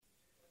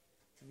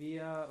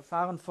Wir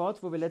fahren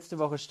fort, wo wir letzte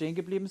Woche stehen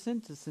geblieben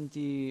sind. Das sind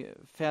die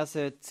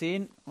Verse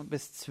 10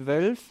 bis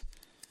 12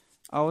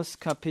 aus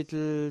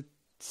Kapitel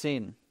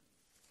 10.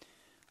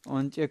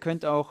 Und ihr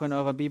könnt auch in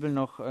eurer Bibel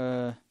noch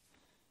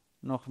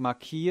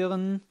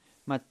markieren,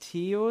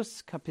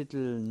 Matthäus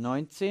Kapitel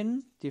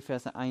 19, die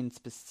Verse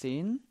 1 bis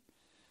 10.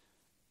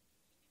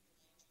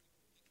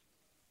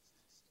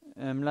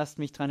 Lasst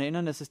mich daran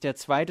erinnern, das ist der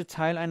zweite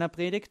Teil einer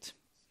Predigt,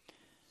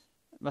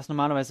 was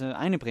normalerweise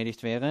eine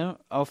Predigt wäre,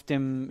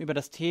 über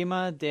das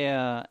Thema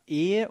der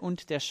Ehe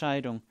und der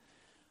Scheidung.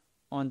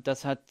 Und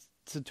das hat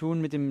zu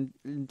tun mit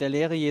der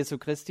Lehre Jesu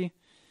Christi.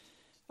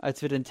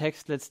 Als wir den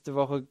Text letzte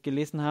Woche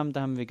gelesen haben,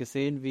 da haben wir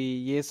gesehen, wie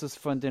Jesus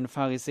von den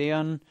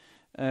Pharisäern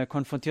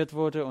konfrontiert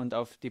wurde und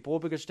auf die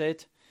Probe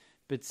gestellt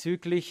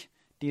bezüglich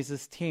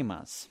dieses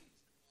Themas.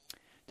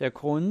 Der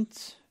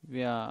Grund,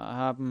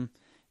 wir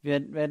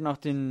werden auch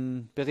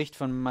den Bericht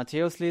von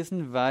Matthäus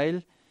lesen,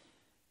 weil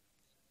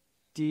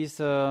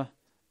dieser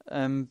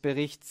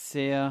Bericht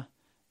sehr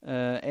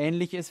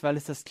ähnlich ist, weil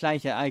es das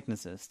gleiche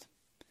Ereignis ist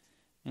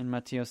in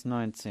Matthäus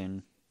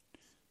 19.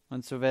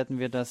 Und so werden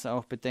wir das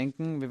auch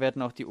bedenken. Wir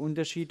werden auch die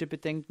Unterschiede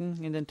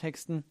bedenken in den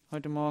Texten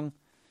heute Morgen.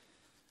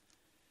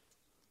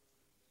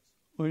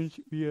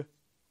 Und wir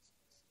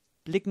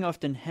blicken auf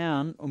den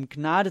Herrn, um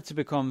Gnade zu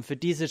bekommen für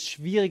dieses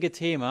schwierige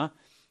Thema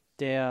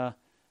der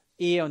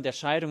Ehe und der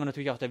Scheidung und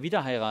natürlich auch der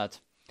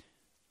Wiederheirat.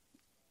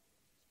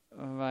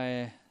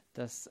 Weil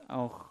das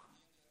auch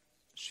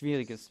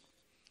schwierig ist.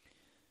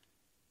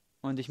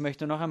 Und ich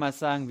möchte noch einmal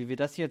sagen, wie wir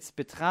das jetzt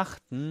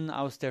betrachten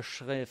aus der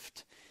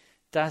Schrift.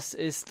 Das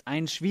ist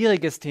ein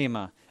schwieriges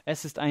Thema.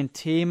 Es ist ein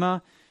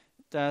Thema,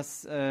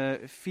 das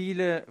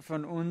viele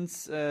von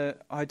uns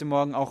heute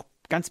Morgen auch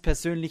ganz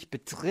persönlich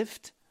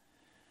betrifft.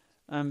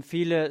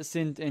 Viele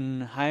sind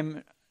in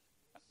Heim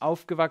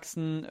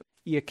aufgewachsen.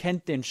 Ihr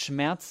kennt den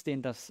Schmerz,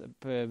 den das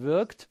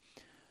bewirkt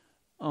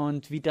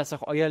und wie das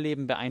auch euer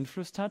Leben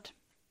beeinflusst hat.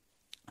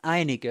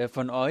 Einige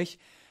von euch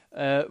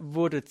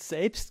wurden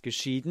selbst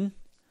geschieden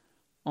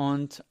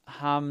und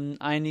haben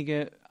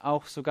einige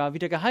auch sogar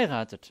wieder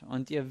geheiratet.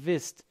 Und ihr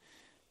wisst,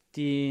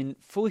 den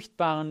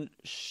furchtbaren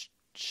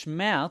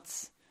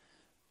Schmerz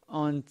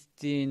und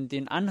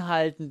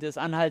das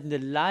anhaltende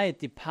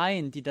Leid, die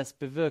Pein, die das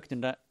bewirkt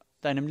in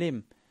deinem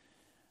Leben.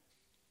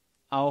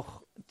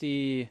 Auch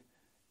den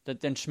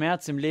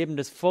Schmerz im Leben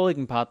des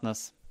vorigen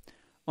Partners.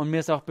 Und mir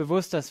ist auch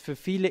bewusst, dass für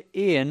viele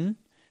Ehen,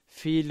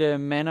 viele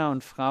Männer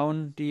und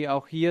Frauen, die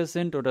auch hier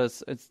sind oder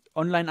es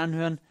online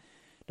anhören,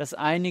 dass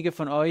einige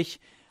von euch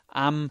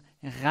am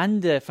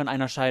Rande von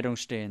einer Scheidung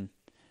stehen,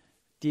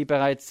 die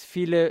bereits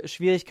viele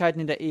Schwierigkeiten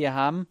in der Ehe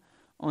haben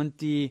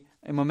und die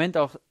im Moment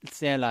auch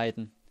sehr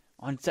leiden.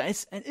 Und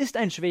es ist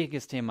ein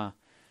schwieriges Thema.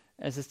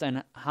 Es ist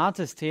ein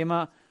hartes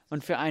Thema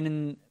und für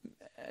einen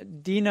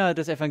Diener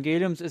des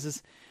Evangeliums ist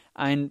es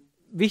ein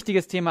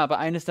wichtiges Thema, aber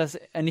eines, das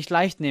er nicht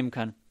leicht nehmen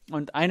kann.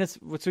 Und eines,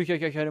 wozu ich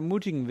euch heute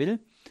ermutigen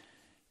will,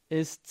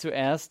 ist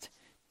zuerst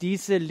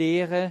diese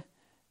Lehre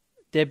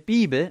der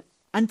Bibel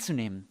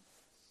anzunehmen.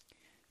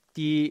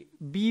 Die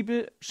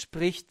Bibel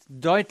spricht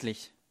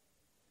deutlich.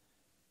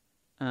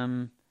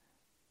 Nimm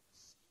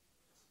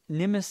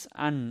es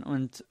an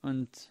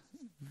und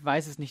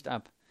weis es nicht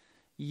ab.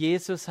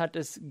 Jesus hat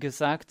es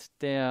gesagt,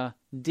 der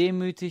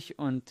demütig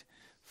und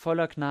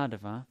voller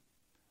Gnade war.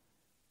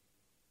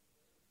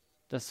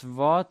 Das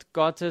Wort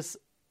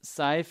Gottes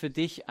sei für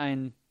dich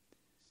ein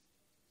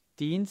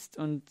Dienst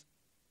und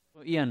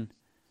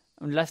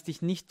lass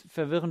dich nicht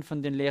verwirren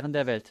von den Lehren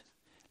der Welt.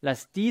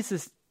 Lass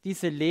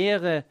diese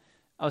Lehre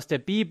aus der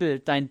Bibel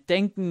dein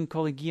Denken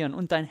korrigieren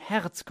und dein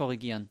Herz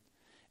korrigieren.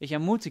 Ich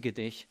ermutige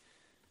dich,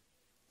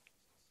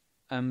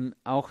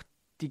 auch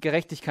die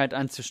Gerechtigkeit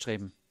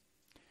anzustreben.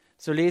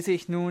 So lese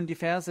ich nun die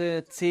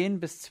Verse 10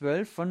 bis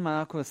 12 von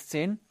Markus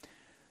 10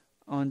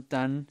 und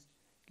dann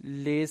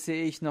lese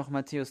ich noch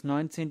Matthäus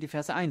 19, die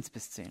Verse 1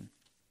 bis 10.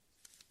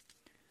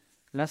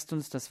 Lasst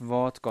uns das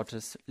Wort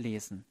Gottes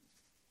lesen.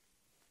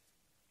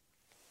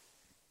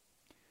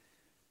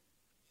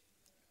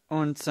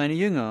 Und seine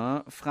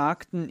Jünger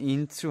fragten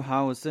ihn zu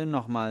Hause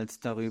nochmals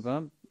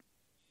darüber.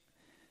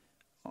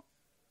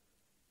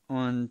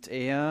 Und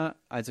er,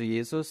 also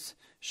Jesus,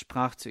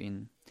 sprach zu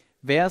ihnen: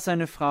 Wer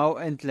seine Frau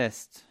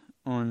entlässt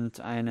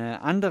und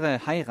eine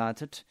andere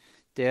heiratet,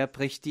 der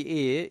bricht die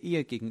Ehe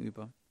ihr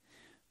gegenüber.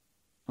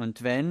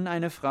 Und wenn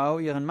eine Frau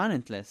ihren Mann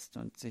entlässt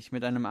und sich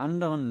mit einem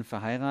anderen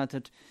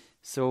verheiratet,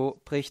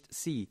 so bricht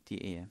sie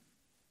die Ehe.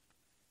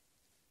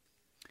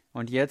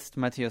 Und jetzt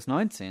Matthäus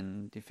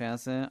 19, die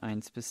Verse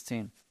 1 bis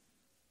 10.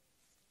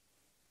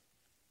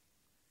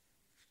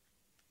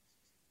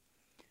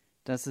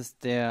 Das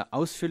ist der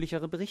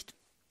ausführlichere Bericht.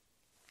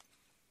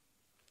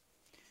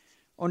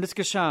 Und es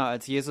geschah,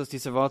 als Jesus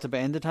diese Worte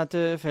beendet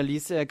hatte,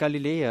 verließ er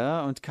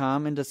Galiläa und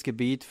kam in das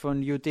Gebiet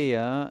von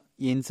Judäa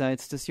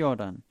jenseits des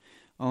Jordan.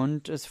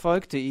 Und es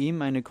folgte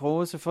ihm eine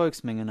große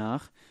Volksmenge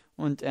nach,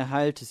 und er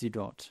heilte sie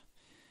dort.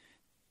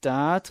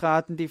 Da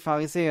traten die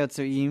Pharisäer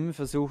zu ihm,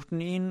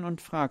 versuchten ihn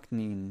und fragten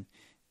ihn: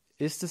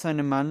 Ist es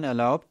einem Mann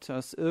erlaubt,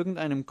 aus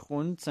irgendeinem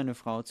Grund seine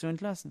Frau zu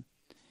entlassen?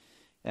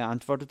 Er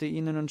antwortete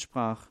ihnen und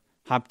sprach: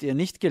 Habt ihr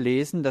nicht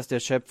gelesen, dass der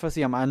Schöpfer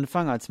sie am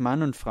Anfang als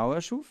Mann und Frau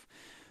erschuf?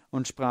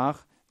 Und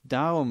sprach: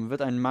 Darum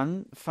wird ein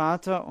Mann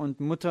Vater und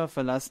Mutter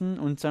verlassen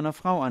und seiner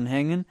Frau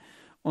anhängen,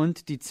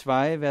 und die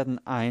zwei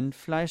werden ein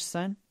Fleisch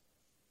sein?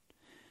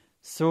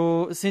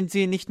 So sind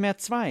sie nicht mehr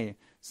zwei,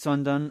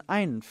 sondern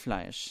ein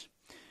Fleisch.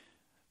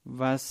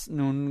 Was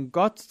nun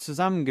Gott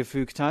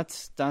zusammengefügt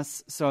hat,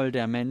 das soll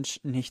der Mensch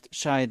nicht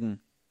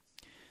scheiden.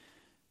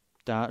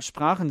 Da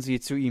sprachen sie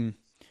zu ihm: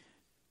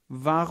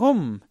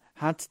 Warum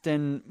hat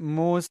denn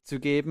Mose zu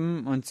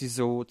geben und sie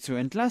so zu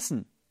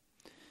entlassen?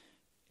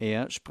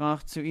 Er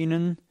sprach zu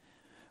ihnen: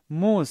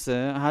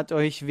 Mose hat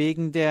euch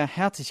wegen der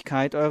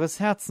Härtigkeit eures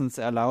Herzens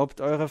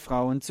erlaubt, eure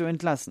Frauen zu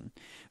entlassen.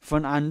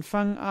 Von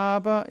Anfang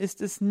aber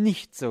ist es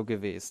nicht so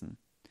gewesen.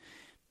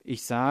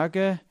 Ich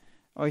sage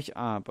euch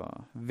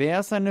aber,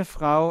 wer seine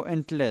Frau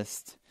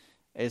entlässt,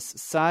 es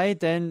sei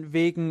denn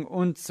wegen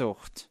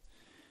Unzucht,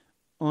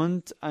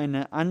 und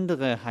eine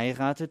andere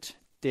heiratet,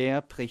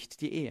 der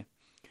bricht die Ehe.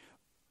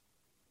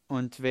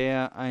 Und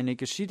wer eine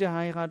Geschiedene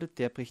heiratet,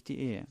 der bricht die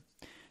Ehe.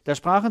 Da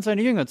sprachen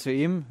seine Jünger zu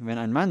ihm: Wenn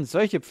ein Mann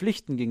solche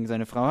Pflichten gegen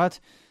seine Frau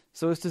hat,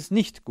 so ist es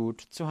nicht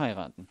gut zu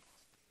heiraten.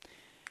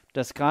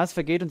 Das Gras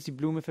vergeht und die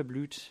Blume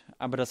verblüht,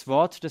 aber das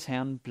Wort des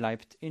Herrn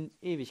bleibt in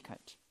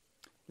Ewigkeit.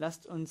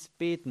 Lasst uns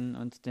beten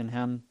und den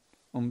Herrn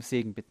um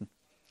Segen bitten.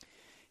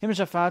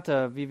 Himmlischer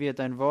Vater, wie wir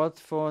dein Wort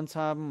vor uns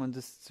haben und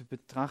es zu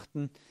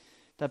betrachten,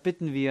 da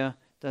bitten wir,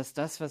 dass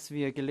das, was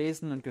wir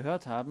gelesen und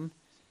gehört haben,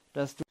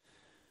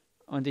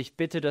 und ich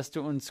bitte, dass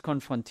du uns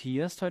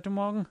konfrontierst heute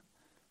Morgen.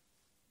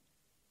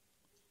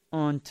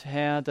 Und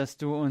Herr, dass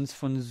du uns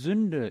von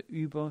Sünde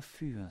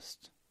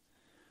überführst.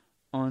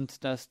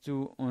 Und dass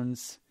du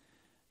uns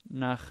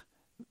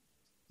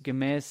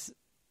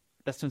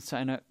dass du uns zu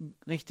einer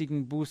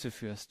richtigen Buße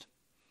führst.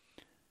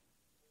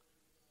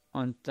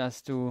 Und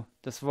dass du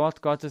das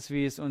Wort Gottes,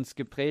 wie es uns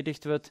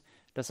gepredigt wird,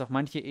 dass auch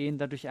manche Ehen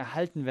dadurch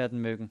erhalten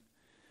werden mögen.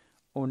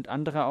 Und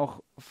andere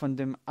auch von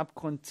dem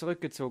Abgrund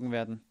zurückgezogen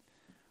werden.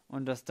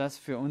 Und dass das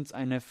für uns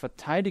eine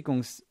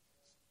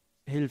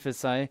Verteidigungshilfe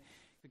sei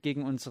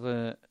gegen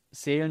unsere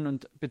Seelen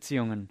und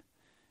Beziehungen.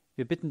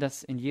 Wir bitten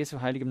das in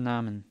Jesu heiligem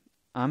Namen.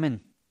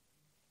 Amen.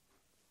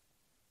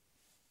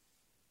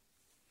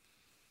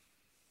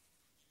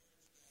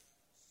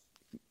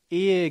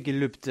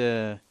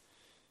 Ehegelübde.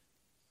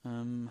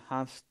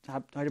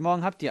 Heute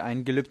Morgen habt ihr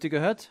ein Gelübde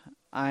gehört.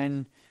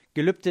 Ein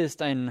Gelübde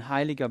ist ein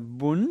heiliger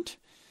Bund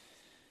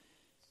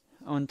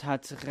und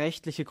hat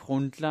rechtliche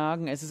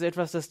Grundlagen. Es ist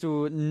etwas, das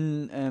du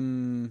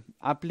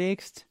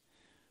ablegst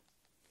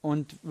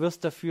und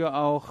wirst dafür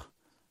auch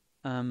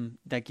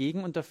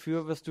dagegen und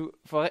dafür wirst du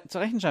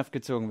zur Rechenschaft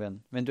gezogen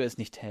werden. Wenn du es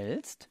nicht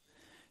hältst,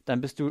 dann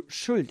bist du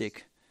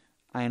schuldig,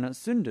 einer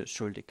Sünde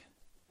schuldig.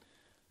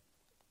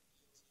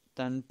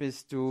 Dann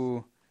bist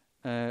du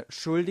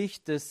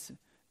schuldig des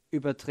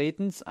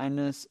Übertretens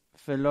eines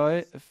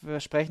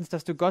Versprechens,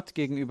 das du Gott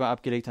gegenüber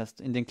abgelegt hast.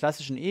 In den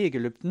klassischen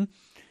Ehegelübden,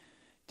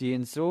 die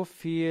in so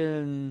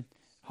vielen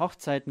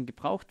Hochzeiten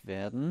gebraucht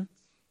werden,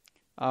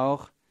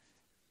 auch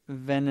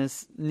wenn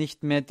es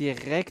nicht mehr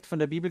direkt von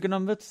der Bibel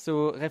genommen wird,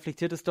 so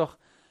reflektiert es doch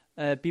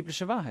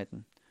biblische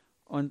Wahrheiten.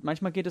 Und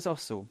manchmal geht es auch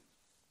so.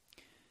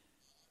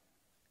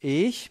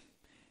 Ich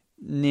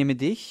nehme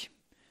dich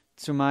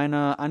zu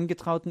meiner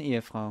angetrauten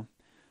Ehefrau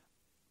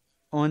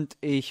und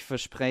ich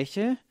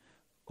verspreche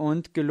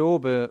und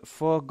gelobe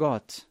vor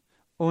Gott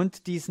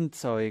und diesen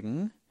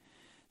Zeugen,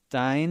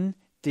 dein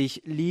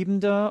dich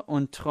liebender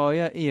und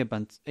treuer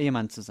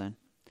Ehemann zu sein.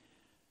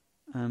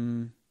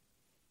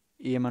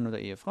 Ehemann oder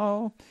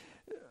Ehefrau,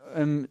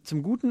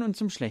 zum Guten und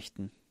zum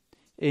Schlechten,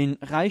 in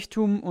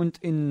Reichtum und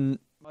in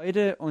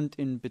Freude und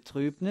in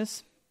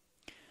Betrübnis,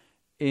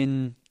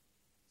 in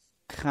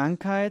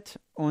Krankheit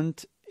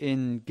und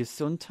in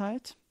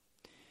Gesundheit,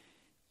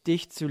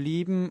 dich zu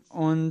lieben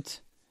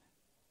und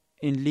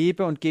in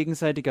Liebe und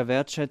gegenseitiger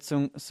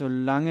Wertschätzung,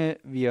 solange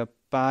wir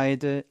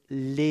beide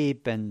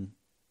leben.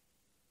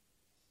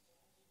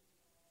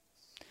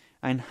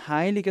 Ein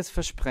heiliges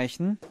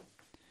Versprechen,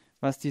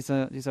 was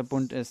dieser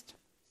Bund ist.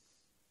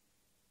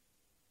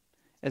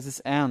 Es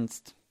ist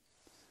ernst.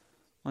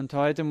 Und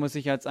heute muss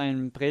ich als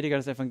ein Prediger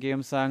des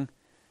Evangeliums sagen,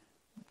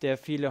 der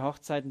viele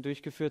Hochzeiten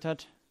durchgeführt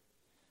hat.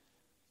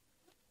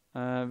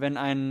 Wenn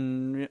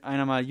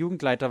einer mal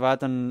Jugendleiter war,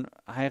 dann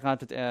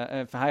verheiratet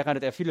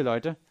er viele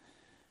Leute.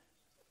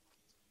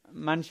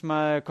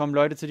 Manchmal kommen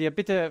Leute zu dir: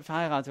 Bitte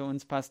verheirate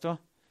uns, Pastor.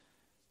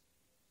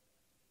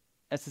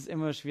 Es ist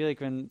immer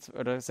schwierig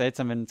oder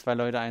seltsam, wenn zwei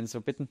Leute einen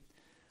so bitten.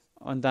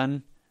 Und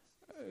dann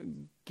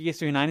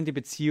gehst du hinein in die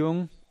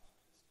Beziehung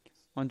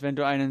und wenn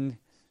du einen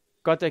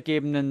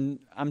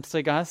gottergebenen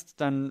Amtsträger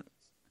hast, dann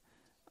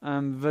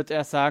wird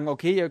er sagen: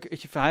 Okay,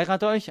 ich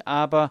verheirate euch,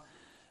 aber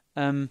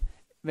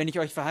wenn ich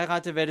euch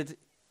verheirate,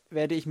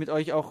 werde ich mit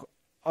euch auch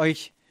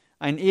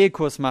einen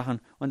Ehekurs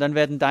machen. Und dann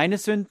werden deine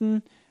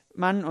Sünden,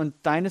 Mann, und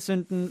deine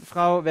Sünden,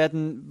 Frau,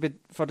 werden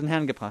vor den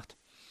Herrn gebracht.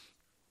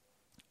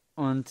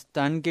 Und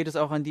dann geht es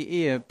auch an die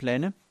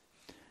Ehepläne.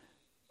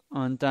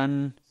 Und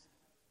dann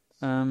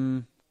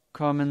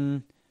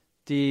kommen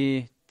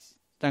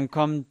dann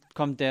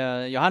kommt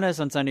der Johannes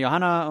und seine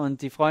Johanna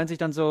und die freuen sich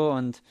dann so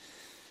und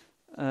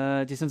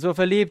die sind so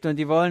verliebt und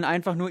die wollen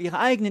einfach nur ihre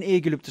eigenen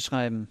Ehegelübde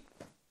schreiben.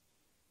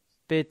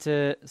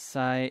 Bitte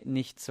sei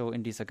nicht so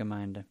in dieser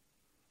Gemeinde.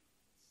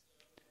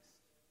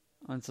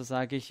 Und so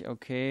sage ich,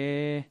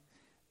 okay,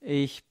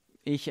 ich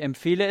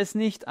empfehle es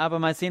nicht, aber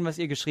mal sehen, was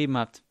ihr geschrieben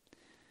habt.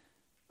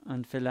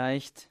 Und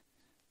vielleicht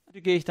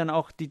gehe ich dann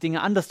auch, die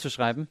Dinge anders zu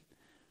schreiben.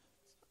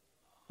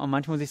 Und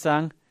manchmal muss ich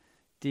sagen,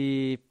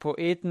 die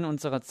Poeten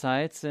unserer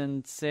Zeit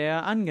sind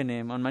sehr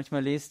angenehm. Und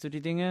manchmal lest du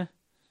die Dinge,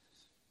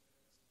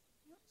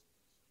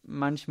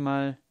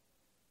 manchmal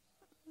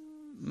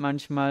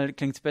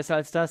klingt es besser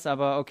als das,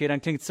 aber okay,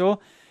 dann klingt es so.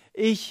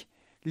 Ich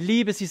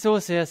liebe sie so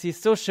sehr, sie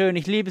ist so schön,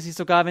 ich liebe sie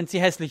sogar, wenn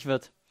sie hässlich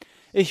wird.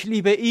 Ich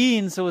liebe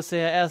ihn so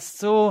sehr, er ist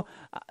so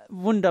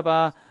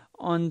wunderbar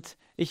und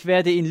ich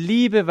werde ihn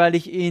lieben, weil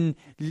ich ihn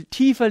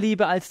tiefer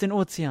liebe als den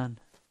Ozean.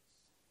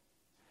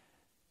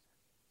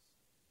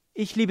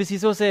 Ich liebe sie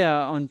so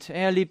sehr und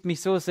er liebt mich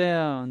so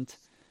sehr und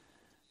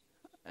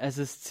es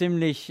ist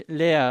ziemlich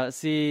leer.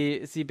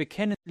 Sie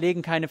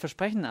legen keine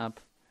Versprechen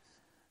ab.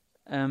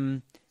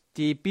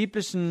 Die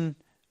biblischen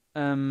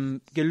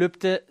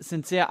Gelübde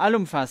sind sehr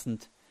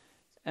allumfassend.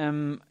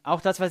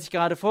 Auch das, was ich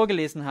gerade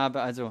vorgelesen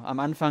habe, also am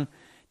Anfang,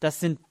 das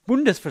sind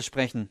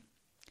Bundesversprechen.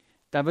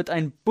 Da wird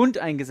ein Bund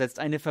eingesetzt,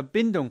 eine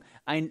Verbindung,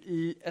 ein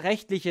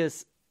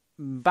rechtliches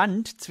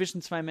Band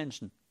zwischen zwei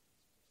Menschen.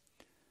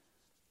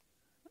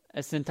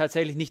 Es sind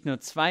tatsächlich nicht nur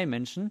zwei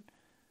Menschen,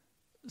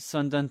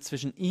 sondern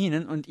zwischen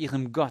ihnen und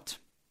ihrem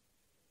Gott.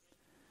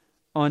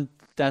 Und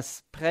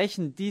das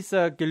Brechen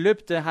dieser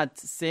Gelübde hat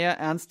sehr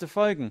ernste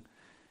Folgen.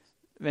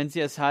 Wenn sie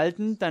es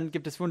halten, dann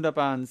gibt es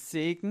wunderbaren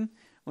Segen.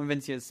 Und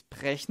wenn sie es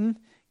brechen,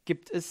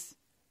 gibt es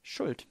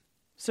Schuld,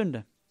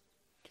 Sünde.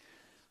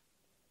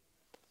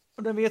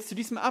 Und wenn wir jetzt zu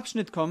diesem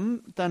Abschnitt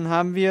kommen, dann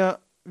haben wir,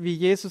 wie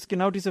Jesus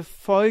genau diese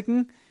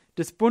Folgen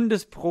des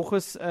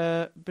Bundesbruches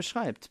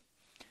beschreibt.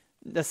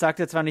 Das sagt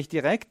er zwar nicht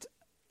direkt,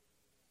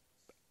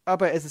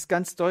 aber es ist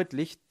ganz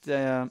deutlich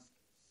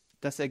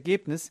das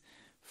Ergebnis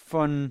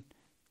von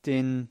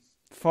den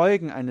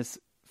Folgen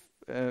eines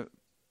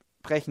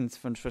Brechens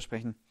von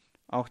Versprechen.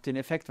 Auch den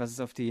Effekt, was es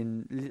auf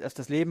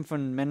das Leben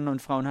von Männern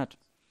und Frauen hat.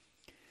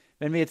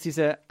 Wenn wir jetzt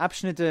diese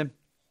Abschnitte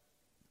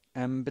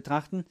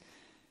betrachten,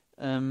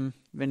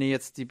 wenn ihr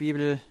jetzt die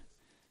Bibel,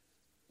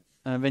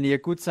 wenn ihr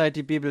gut seid,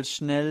 die Bibel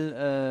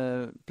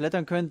schnell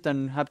blättern könnt,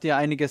 dann habt ihr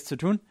einiges zu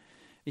tun.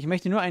 Ich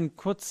möchte nur eine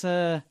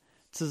kurze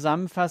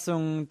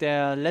Zusammenfassung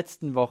der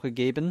letzten Woche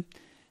geben,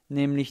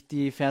 nämlich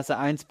die Verse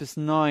 1 bis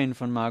 9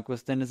 von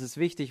Markus, denn es ist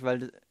wichtig,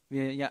 weil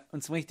wir ja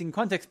uns im richtigen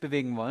Kontext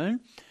bewegen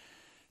wollen.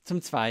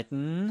 Zum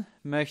Zweiten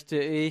möchte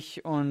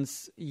ich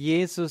uns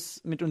Jesus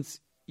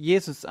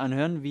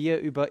anhören, wie er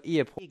über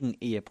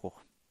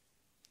Ehebruch.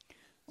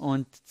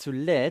 Und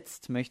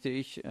zuletzt möchte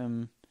ich,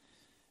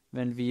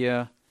 wenn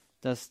wir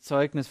das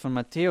Zeugnis von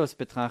Matthäus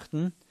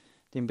betrachten,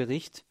 den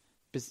Bericht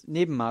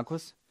neben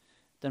Markus,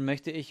 dann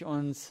möchte ich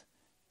uns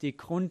die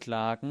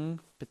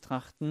Grundlagen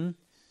betrachten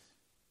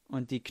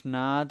und die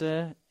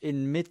Gnade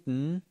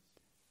inmitten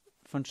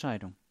von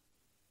Scheidung.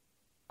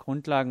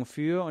 Grundlagen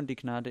für und die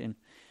Gnade in.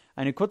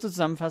 Eine kurze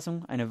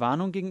Zusammenfassung, eine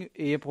Warnung gegen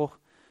Ehebruch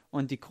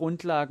und die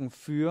Grundlagen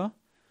für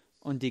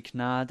und die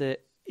Gnade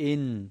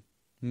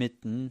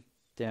inmitten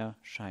der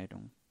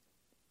Scheidung.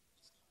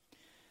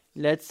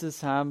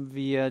 Letztes haben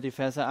wir die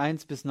Verse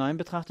 1 bis 9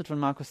 betrachtet von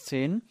Markus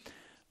 10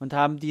 und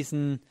haben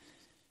dieses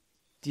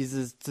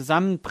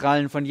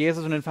Zusammenprallen von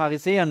Jesus und den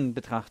Pharisäern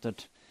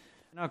betrachtet.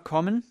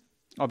 Kommen,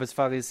 ob es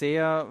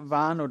Pharisäer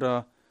waren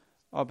oder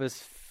ob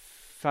es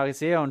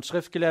Pharisäer und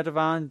Schriftgelehrte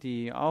waren,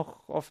 die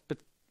auch oft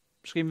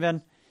beschrieben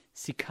werden,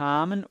 sie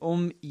kamen,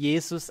 um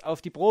Jesus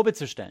auf die Probe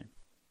zu stellen.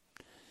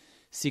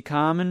 Sie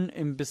kamen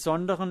im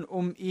Besonderen,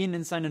 um ihn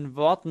in seinen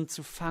Worten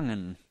zu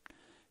fangen.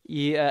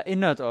 Ihr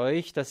erinnert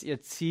euch, dass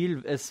ihr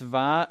Ziel es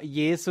war,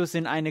 Jesus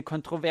in eine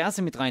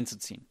Kontroverse mit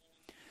reinzuziehen.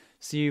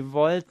 Sie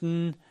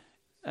wollten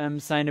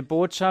seine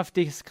Botschaft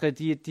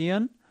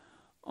diskreditieren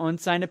und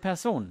seine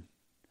Person.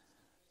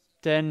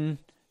 Denn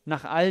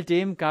nach all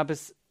dem gab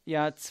es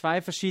ja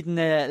zwei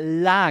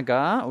verschiedene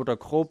Lager oder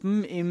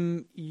Gruppen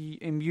im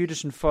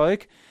jüdischen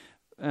Volk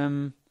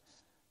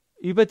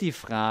über die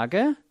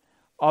Frage,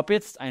 ob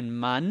jetzt ein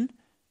Mann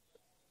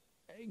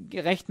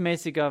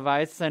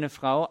rechtmäßigerweise seine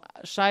Frau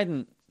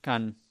scheiden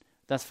kann.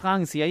 Das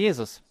fragen sie ja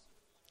Jesus.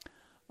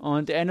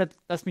 Und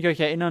lasst mich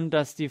euch erinnern,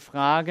 dass die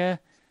Frage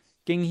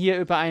ging hier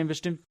über einen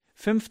bestimmten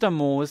 5.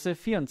 Mose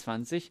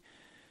 24.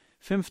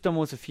 5.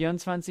 Mose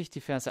 24,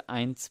 die Verse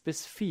 1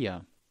 bis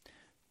 4.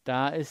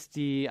 Da ist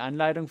die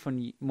Anleitung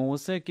von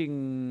Mose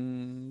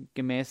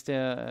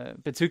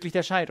bezüglich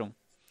der Scheidung.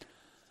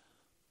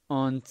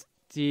 Und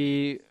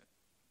die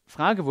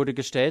Frage wurde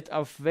gestellt,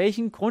 auf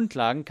welchen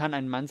Grundlagen kann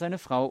ein Mann seine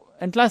Frau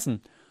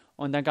entlassen?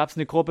 Und dann gab es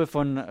eine Gruppe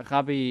von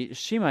Rabbi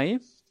Shimei,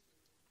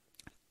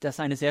 das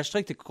eine sehr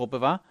strikte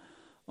Gruppe war.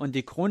 Und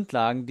die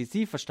Grundlagen, die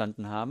sie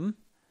verstanden haben,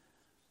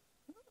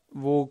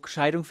 wo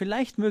Scheidung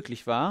vielleicht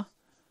möglich war,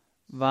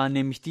 war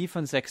nämlich die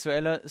von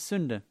sexueller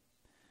Sünde.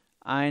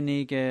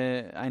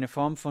 eine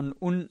Form von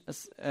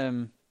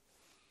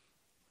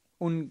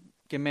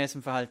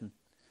ungemäßem Verhalten.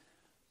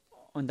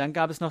 Und dann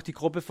gab es noch die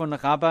Gruppe von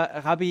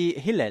Rabbi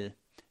Hillel.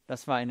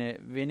 Das war eine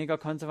weniger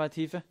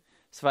konservative.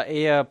 Es war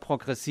eher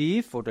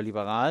progressiv oder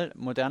liberal,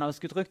 modern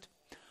ausgedrückt.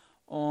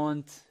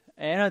 Und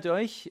erinnert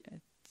euch,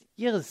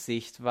 ihre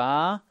Sicht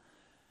war,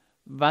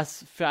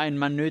 was für einen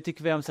Mann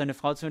nötig wäre, um seine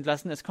Frau zu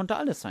entlassen. Es konnte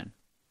alles sein.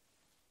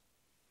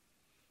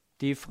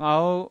 Die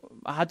Frau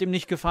hat ihm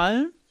nicht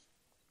gefallen,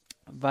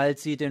 weil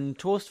sie den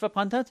Toast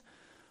verbrannt hat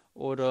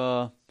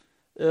oder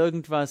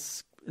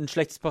irgendwas, ein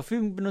schlechtes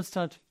Parfüm benutzt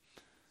hat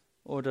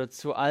oder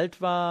zu alt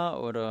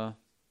war oder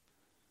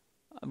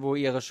wo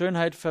ihre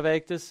Schönheit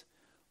verwelkt ist.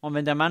 Und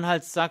wenn der Mann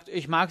halt sagt,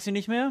 ich mag sie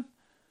nicht mehr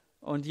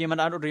und jemand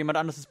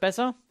anderes ist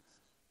besser,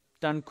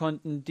 dann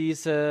konnten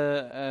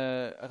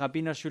diese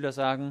Rabbinerschüler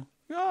sagen,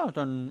 ja,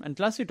 dann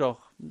entlass sie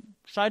doch,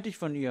 scheide dich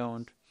von ihr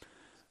und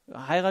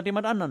heirate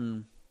jemand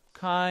anderen.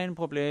 Kein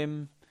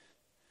Problem.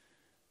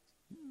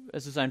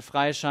 Es ist ein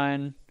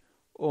Freischein,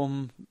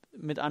 um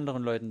mit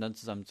anderen Leuten dann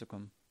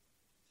zusammenzukommen.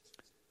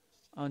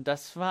 Und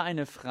das war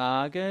eine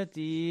Frage,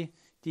 die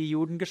die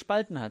Juden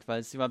gespalten hat,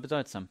 weil sie war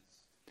bedeutsam.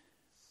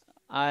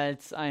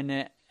 Als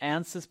ein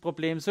ernstes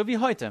Problem, so wie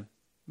heute.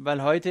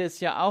 Weil heute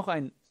ist ja auch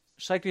ein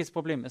schreckliches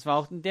Problem. Es war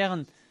auch in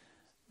deren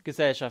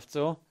Gesellschaft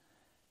so.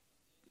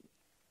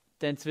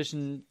 Denn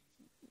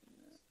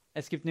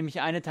es gibt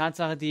nämlich eine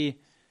Tatsache, die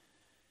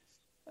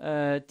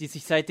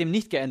sich seitdem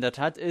nicht geändert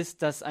hat,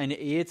 ist, dass eine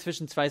Ehe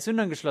zwischen zwei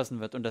Sündern geschlossen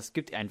wird. Und das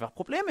gibt einfach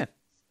Probleme.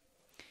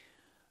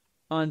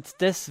 Und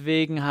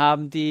deswegen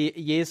haben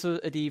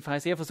die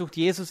Pharisäer versucht,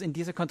 Jesus in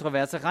diese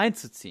Kontroverse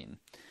reinzuziehen.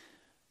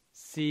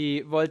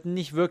 Sie wollten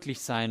nicht wirklich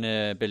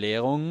seine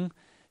Belehrungen.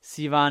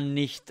 Sie waren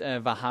nicht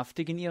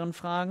wahrhaftig in ihren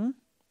Fragen.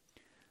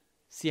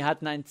 Sie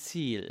hatten ein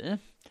Ziel.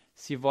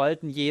 Sie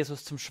wollten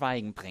Jesus zum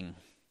Schweigen bringen.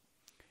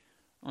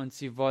 Und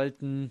sie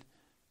wollten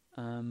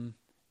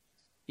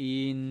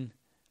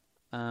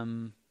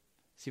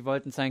sie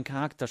wollten seinen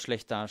Charakter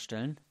schlecht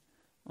darstellen.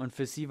 Und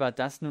für sie war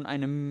das nun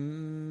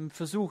ein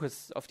Versuch,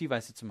 es auf die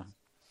Weise zu machen.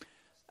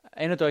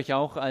 Erinnert euch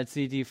auch, als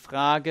sie die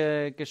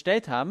Frage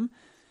gestellt haben,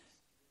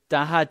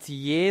 da hat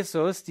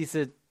Jesus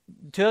diese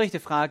törichte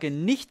Frage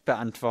nicht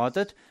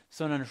beantwortet,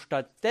 sondern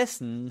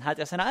stattdessen hat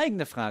er seine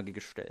eigene Frage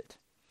gestellt.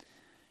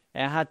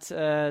 Er hat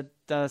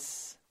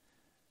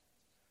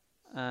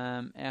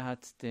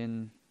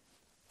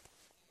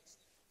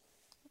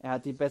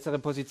die bessere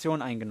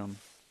Position eingenommen.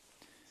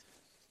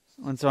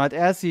 Und so hat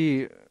er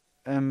sie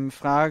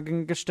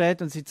Fragen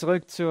gestellt und sie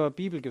zurück zur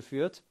Bibel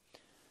geführt.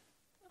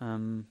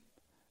 Und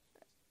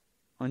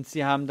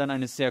sie haben dann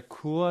eine sehr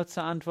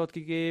kurze Antwort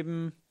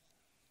gegeben,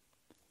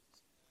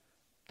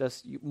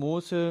 dass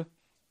Mose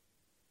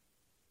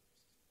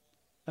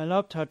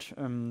erlaubt hat,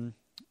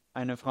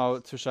 eine Frau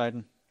zu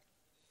scheiden.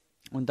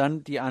 Und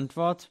dann die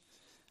Antwort,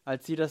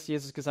 als sie das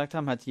Jesus gesagt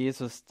haben, hat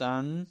Jesus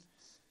dann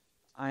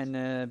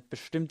eine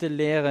bestimmte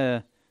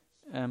Lehre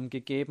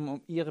gegeben,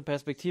 um ihre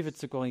Perspektive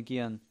zu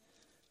korrigieren.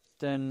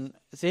 Denn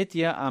seht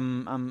ihr,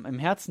 im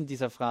Herzen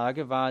dieser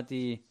Frage war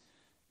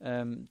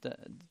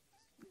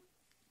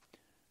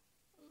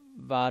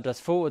das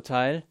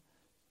Vorurteil,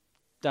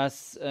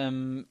 dass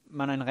man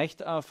ein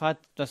Recht auf hat,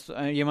 dass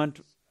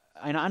jemand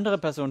eine andere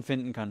Person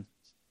finden kann.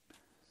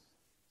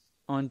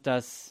 Und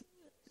das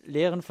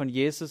Lehren von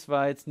Jesus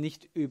war jetzt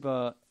nicht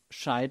über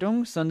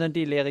Scheidung, sondern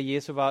die Lehre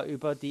Jesu war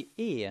über die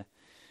Ehe.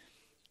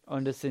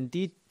 Und es sind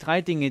die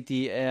 3 Dinge,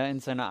 die er in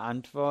seiner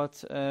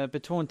Antwort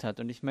betont hat.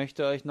 Und ich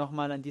möchte euch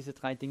nochmal an diese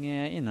 3 Dinge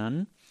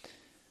erinnern,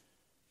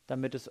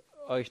 damit es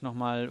euch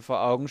nochmal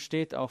vor Augen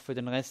steht, auch für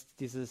den Rest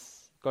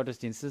dieses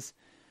Gottesdienstes.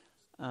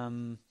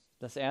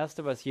 Das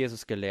Erste, was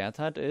Jesus gelehrt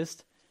hat,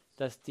 ist,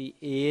 dass die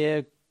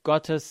Ehe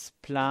Gottes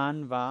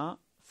Plan war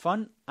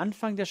von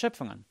Anfang der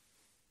Schöpfung an.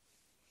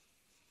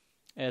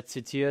 Er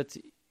zitiert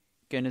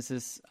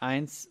Genesis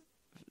 1,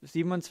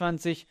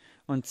 27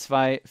 und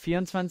 2,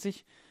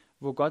 24,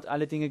 wo Gott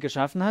alle Dinge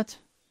geschaffen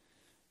hat.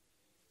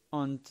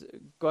 Und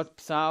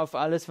Gott sah auf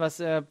alles, was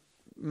er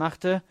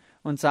machte,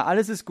 und sah,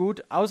 alles ist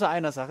gut, außer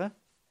einer Sache.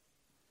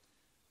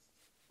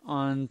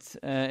 Und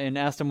in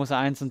 1. Mose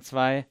 1 und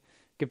 2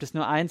 gibt es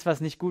nur eins,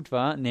 was nicht gut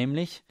war,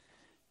 nämlich,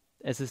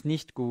 es ist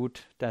nicht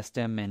gut, dass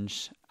der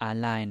Mensch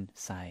allein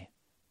sei.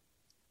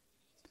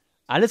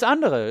 Alles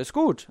andere ist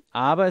gut,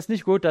 aber es ist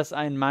nicht gut, dass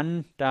ein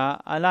Mann da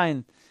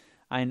allein,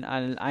 ein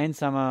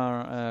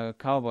einsamer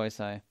Cowboy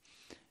sei,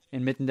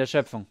 inmitten der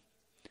Schöpfung.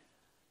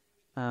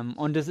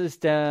 Und es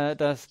ist der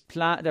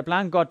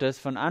Plan Gottes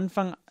von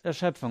Anfang der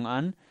Schöpfung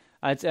an,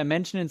 als er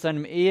Menschen in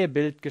seinem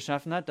Ehebild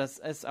geschaffen hat, dass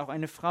es auch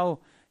eine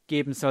Frau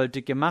geben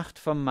sollte, gemacht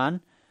vom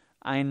Mann,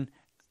 ein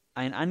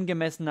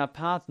angemessener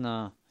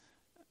Partner.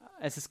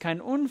 Es ist kein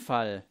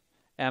Unfall.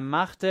 Er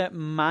machte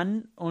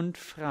Mann und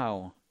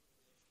Frau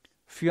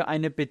für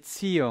eine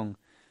Beziehung,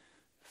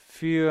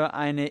 für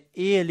eine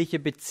eheliche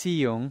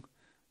Beziehung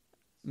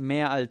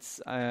mehr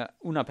als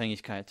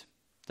Unabhängigkeit.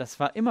 Das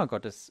war immer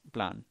Gottes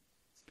Plan.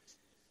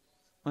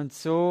 Und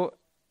so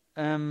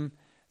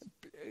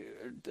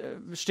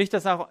sticht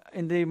das auch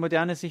in die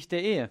moderne Sicht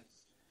der Ehe.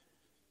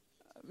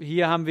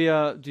 hier haben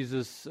wir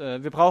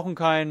wir brauchen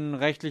kein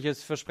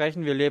rechtliches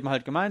Versprechen, wir leben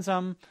halt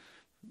gemeinsam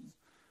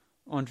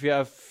und wir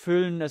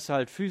erfüllen es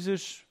halt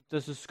physisch.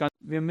 Es ist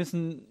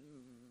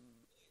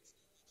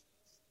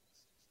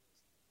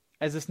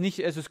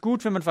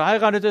gut, wenn man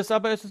verheiratet ist,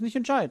 aber es ist nicht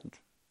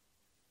entscheidend.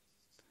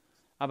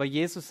 Aber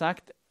Jesus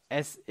sagt,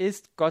 es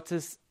ist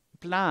Gottes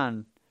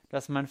Plan,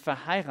 dass man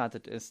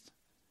verheiratet ist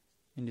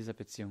in dieser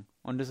Beziehung.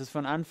 Und es ist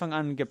von Anfang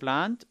an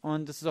geplant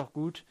und es ist auch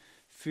gut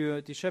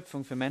für die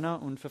Schöpfung, für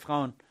Männer und für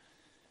Frauen.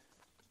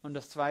 Und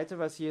das Zweite,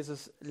 was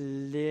Jesus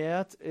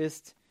lehrt,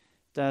 ist,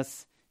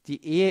 dass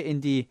die Ehe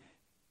in die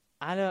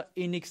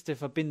allerinnigste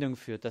Verbindung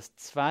führt, dass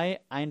zwei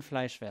ein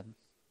Fleisch werden.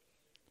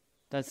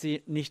 Dass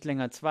sie nicht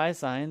länger zwei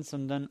sein,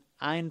 sondern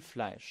ein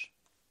Fleisch.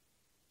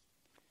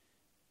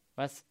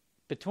 Was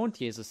betont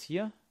Jesus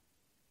hier?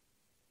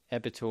 Er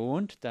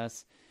betont,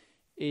 dass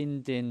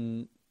in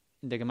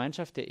der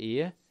Gemeinschaft der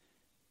Ehe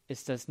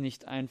ist das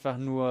nicht einfach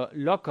nur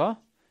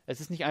locker, es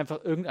ist nicht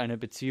einfach irgendeine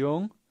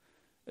Beziehung.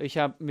 Ich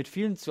habe von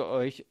vielen zu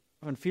euch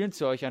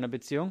eine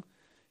Beziehung.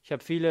 Ich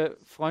habe viele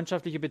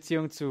freundschaftliche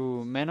Beziehungen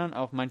zu Männern,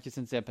 auch manche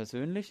sind sehr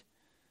persönlich.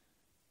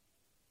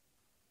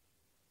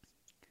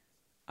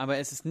 Aber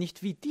es ist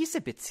nicht wie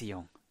diese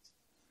Beziehung.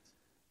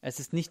 Es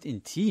ist nicht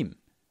intim.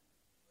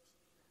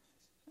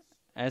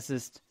 Es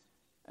ist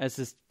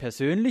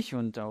persönlich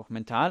und auch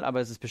mental,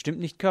 aber es ist bestimmt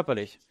nicht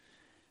körperlich.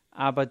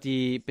 Aber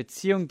die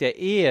Beziehung der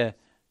Ehe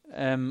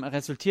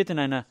resultiert in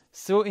einer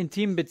so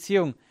intimen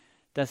Beziehung,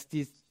 dass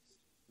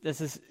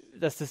das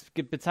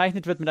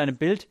bezeichnet wird mit einem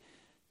Bild,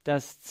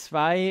 dass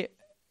zwei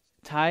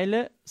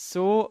Teile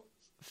so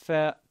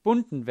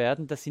verbunden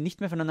werden, dass sie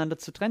nicht mehr voneinander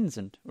zu trennen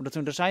sind oder zu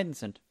unterscheiden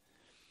sind.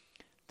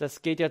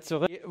 Das geht ja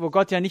zurück, wo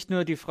Gott ja nicht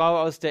nur die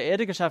Frau aus der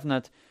Erde geschaffen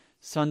hat,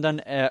 sondern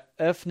er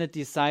öffnet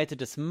die Seite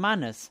des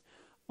Mannes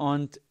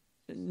und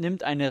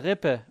nimmt eine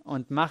Rippe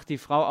und macht die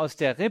Frau aus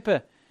der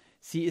Rippe.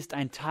 Sie ist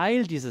ein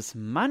Teil dieses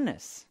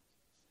Mannes.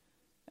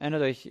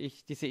 Erinnert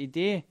euch, diese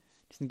Idee,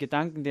 diesen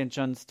Gedanken, den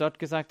John Stott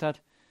gesagt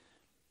hat,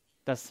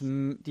 dass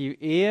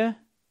die Ehe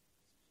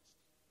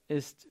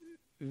ist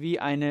wie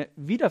eine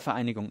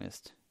Wiedervereinigung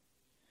ist,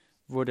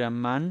 wo der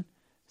Mann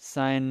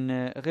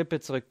seine Rippe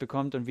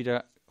zurückbekommt und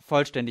wieder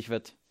vollständig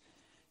wird.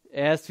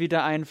 Er ist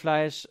wieder ein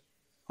Fleisch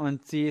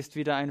und sie ist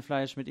wieder ein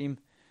Fleisch mit ihm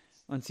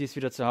und sie ist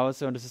wieder zu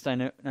Hause und es ist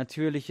eine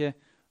natürliche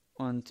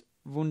und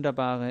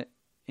wunderbare,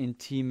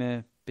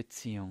 intime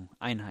Beziehung,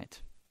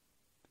 Einheit.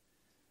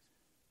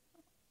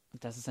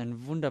 Und das ist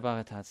eine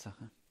wunderbare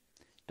Tatsache,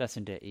 dass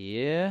in der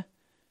Ehe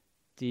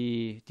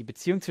die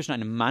Beziehung zwischen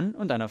einem Mann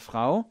und einer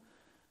Frau,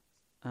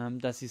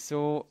 dass sie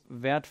so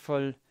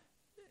wertvoll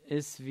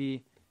ist,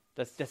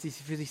 dass sie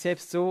für sich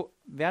selbst so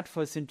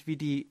wertvoll sind wie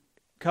die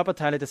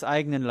Körperteile des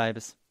eigenen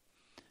Leibes.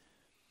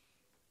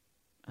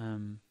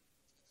 Wenn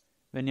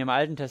ihr im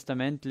Alten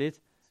Testament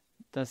lest,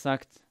 da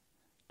sagt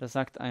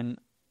ein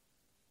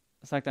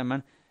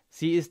Mann,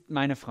 sie ist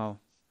meine Frau,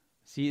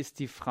 sie ist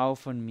die Frau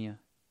von mir.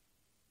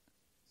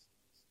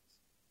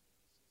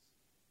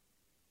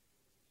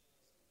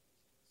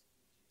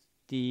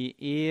 Die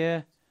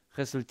Ehe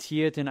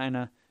resultiert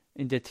in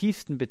der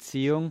tiefsten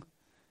Beziehung,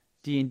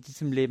 die in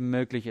diesem Leben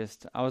möglich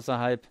ist,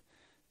 außerhalb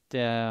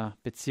der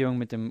Beziehung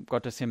mit dem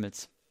Gott des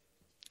Himmels.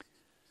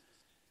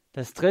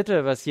 Das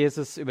Dritte, was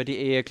Jesus über die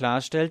Ehe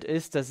klarstellt,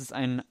 ist, dass es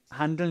ein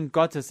Handeln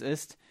Gottes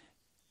ist,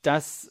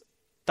 das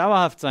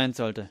dauerhaft sein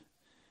sollte.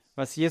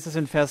 Was Jesus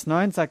in Vers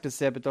 9 sagt, ist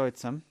sehr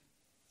bedeutsam,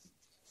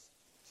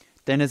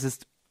 denn es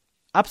ist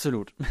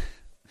absolut.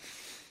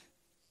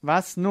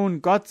 Was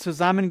nun Gott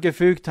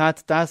zusammengefügt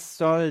hat, das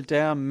soll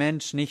der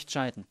Mensch nicht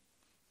scheiden.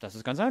 Das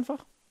ist ganz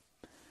einfach.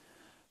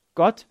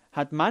 Gott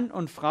hat Mann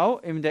und Frau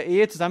in der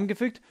Ehe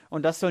zusammengefügt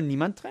und das soll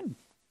niemand trennen.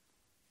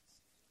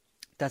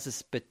 Das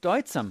ist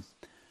bedeutsam.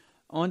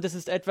 Und es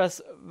ist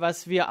etwas,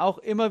 was wir auch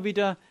immer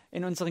wieder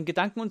in unseren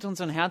Gedanken und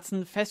unseren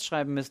Herzen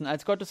festschreiben müssen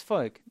als Gottes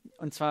Volk.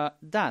 Und zwar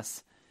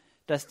dass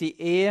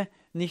die Ehe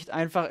nicht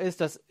einfach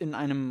ist, dass in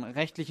einem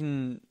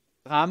rechtlichen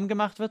Rahmen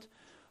gemacht wird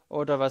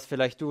oder was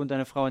vielleicht du und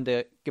deine Frau in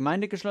der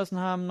Gemeinde geschlossen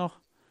haben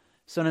noch,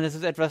 sondern es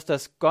ist etwas,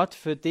 das Gott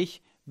für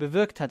dich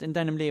bewirkt hat in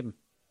deinem Leben.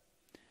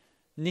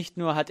 Nicht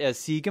nur hat er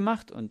sie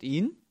gemacht und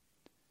ihn,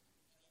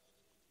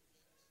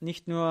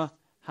 nicht nur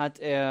hat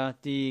er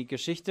die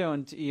Geschichte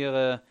und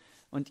ihr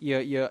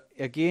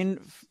Gehen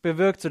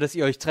bewirkt, sodass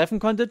ihr euch treffen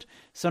konntet,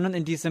 sondern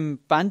in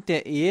diesem Band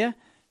der Ehe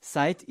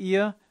seid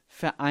ihr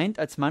vereint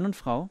als Mann und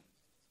Frau,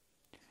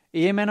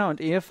 Ehemänner und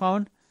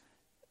Ehefrauen,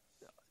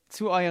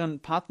 zu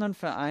euren Partnern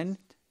vereint.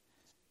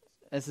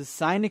 Es ist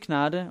seine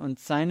Gnade und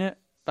seine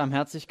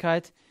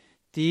Barmherzigkeit,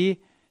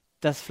 die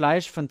das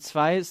Fleisch von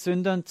zwei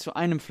Sündern zu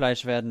einem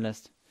Fleisch werden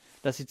lässt,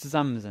 dass sie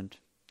zusammen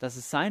sind. Das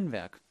ist sein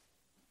Werk.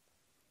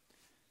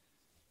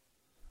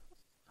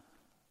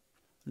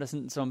 Und das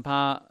sind so ein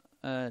paar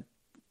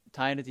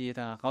Teile, die ihr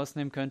da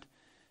rausnehmen könnt.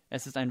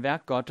 Es ist ein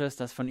Werk Gottes,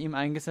 das von ihm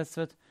eingesetzt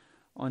wird.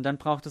 Und dann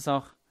braucht es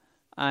auch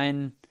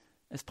eine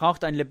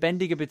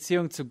lebendige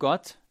Beziehung zu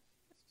Gott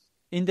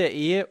in der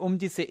Ehe, um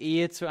diese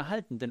Ehe zu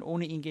erhalten. Denn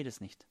ohne ihn geht es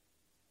nicht.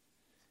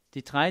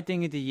 Die 3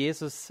 Dinge, die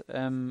Jesus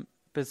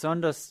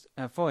besonders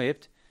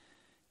hervorhebt,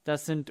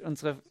 das sind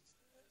unsere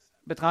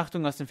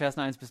Betrachtungen aus den Versen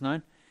 1 bis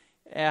 9.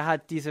 Er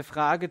hat diese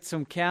Frage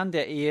zum Kern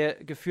der Ehe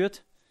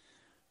geführt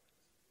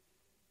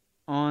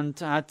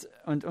und hat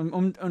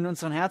um in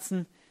unseren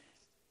Herzen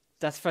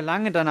das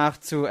Verlangen danach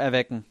zu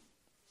erwecken.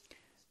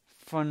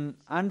 Von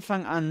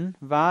Anfang an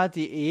war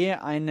die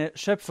Ehe eine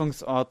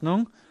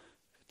Schöpfungsordnung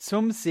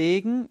zum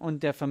Segen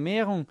und der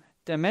Vermehrung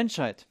der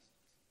Menschheit.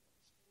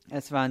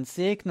 Es waren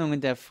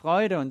Segnungen der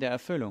Freude und der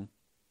Erfüllung.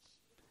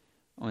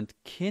 Und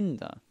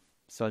Kinder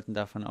sollten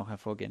davon auch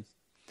hervorgehen.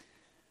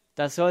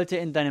 Das sollte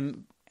in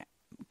deinem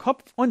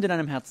Kopf und in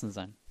deinem Herzen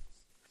sein.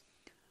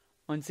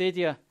 Und seht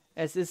ihr,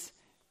 es ist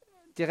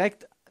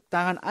direkt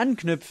daran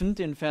anknüpfend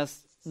in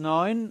Vers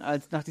 9,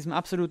 als nach dieser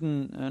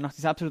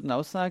absoluten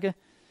Aussage,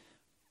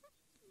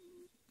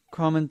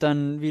 kommen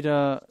dann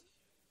wieder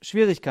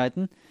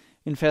Schwierigkeiten.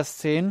 In Vers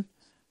 10,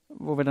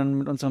 wo wir dann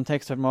mit unserem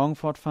Text heute Morgen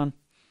fortfahren.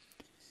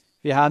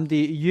 Wir haben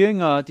die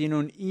Jünger, die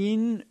nun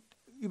ihn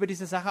über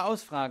diese Sache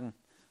ausfragen.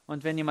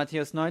 Und wenn ihr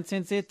Matthäus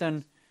 19 seht,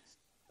 dann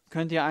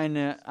könnt ihr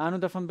eine Ahnung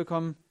davon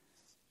bekommen,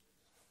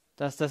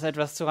 dass das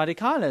etwas zu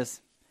radikal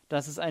ist.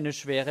 Das ist eine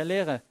schwere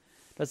Lehre.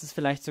 Das ist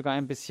vielleicht sogar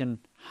ein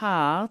bisschen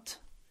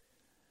hart.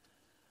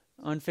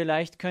 Und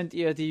vielleicht könnt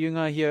ihr die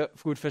Jünger hier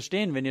gut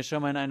verstehen, wenn ihr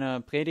schon mal in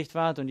einer Predigt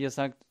wart und ihr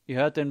sagt, ihr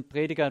hört den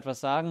Prediger etwas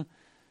sagen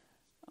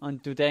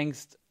und du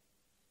denkst,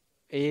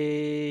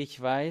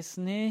 ich weiß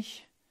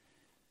nicht,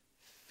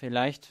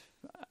 vielleicht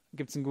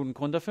gibt es einen guten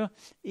Grund dafür.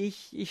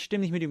 Ich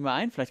stimme nicht mit ihm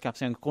überein, vielleicht gab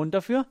es ja einen Grund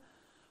dafür.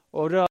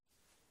 Oder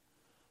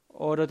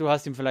du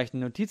hast ihm vielleicht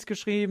eine Notiz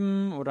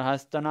geschrieben oder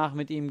hast danach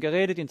mit ihm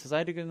geredet, ihn zur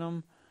Seite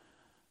genommen.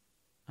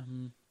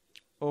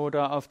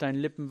 Oder auf deinen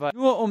Lippen war.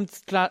 Nur um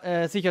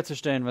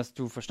sicherzustellen, was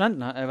du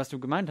was du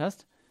gemeint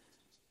hast.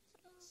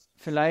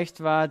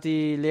 Vielleicht war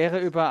die Lehre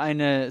über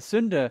eine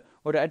Sünde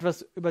oder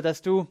etwas, über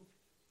das du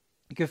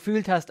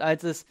gefühlt hast,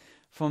 als es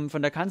von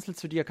der Kanzel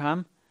zu dir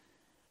kam,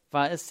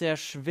 war es sehr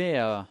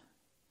schwer.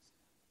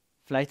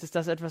 Vielleicht ist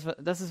das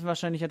ist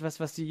wahrscheinlich etwas,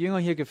 was die Jünger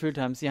hier gefühlt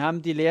haben. Sie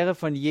haben die Lehre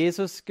von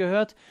Jesus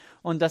gehört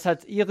und das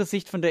hat ihre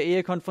Sicht von der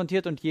Ehe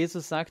konfrontiert und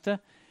Jesus sagte,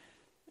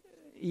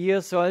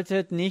 ihr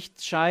solltet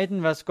nicht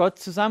scheiden, was Gott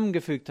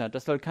zusammengefügt hat.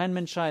 Das soll kein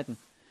Mensch scheiden.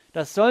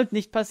 Das soll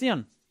nicht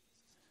passieren.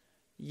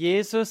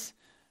 Jesus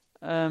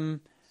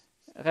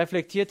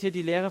reflektiert hier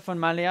die Lehre von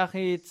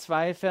Maleachi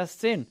 2, Vers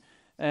 10.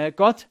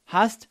 Gott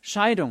hasst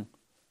Scheidung.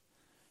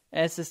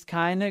 Es ist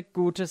keine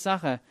gute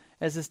Sache.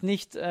 Es ist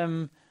nicht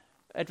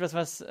etwas,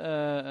 was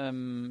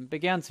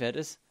begehrenswert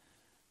ist.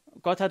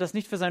 Gott hat das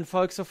nicht für sein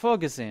Volk so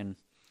vorgesehen.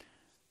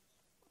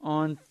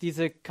 Und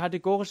diese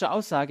kategorische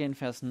Aussage in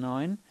Vers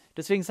 9,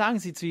 deswegen sagen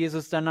sie zu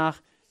Jesus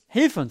danach,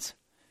 hilf uns,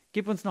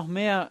 gib uns noch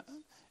mehr,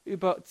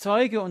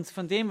 überzeuge uns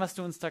von dem, was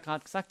du uns da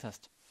gerade gesagt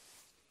hast.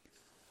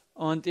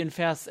 Und in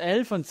Vers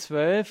 11 und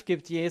 12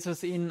 gibt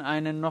Jesus ihnen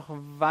eine noch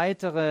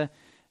weitere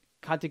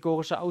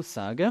kategorische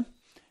Aussage,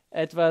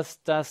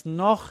 etwas, das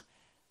noch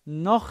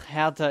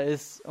härter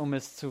ist, um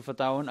es zu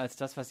verdauen, als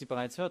das, was sie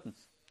bereits hörten.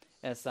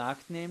 Er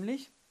sagt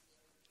nämlich,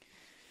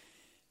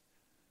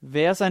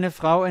 wer seine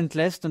Frau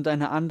entlässt und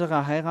eine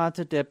andere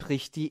heiratet, der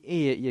bricht die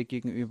Ehe ihr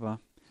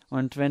gegenüber.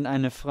 Und wenn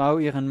eine Frau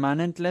ihren Mann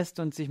entlässt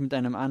und sich mit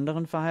einem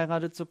anderen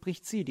verheiratet, so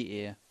bricht sie die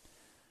Ehe.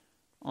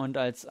 Und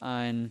als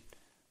ein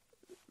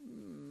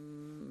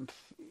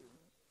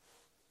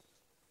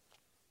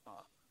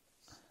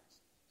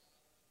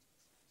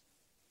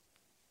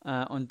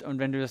Und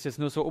wenn du das jetzt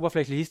nur so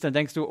oberflächlich liest, dann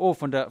denkst du, oh,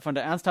 von der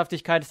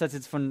Ernsthaftigkeit ist das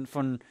jetzt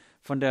von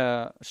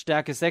der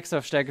Stärke 6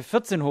 auf Stärke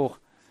 14 hoch.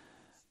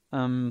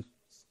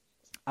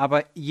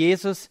 Aber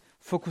Jesus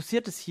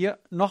fokussiert es hier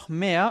noch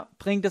mehr,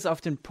 bringt es auf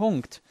den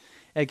Punkt.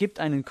 Er gibt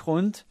einen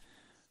Grund,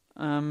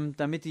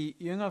 damit die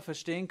Jünger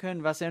verstehen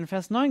können, was er in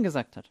Vers 9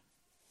 gesagt hat.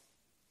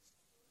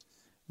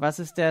 Was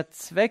ist der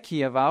Zweck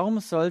hier? Warum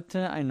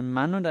sollte ein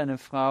Mann und eine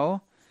Frau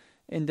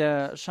in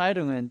der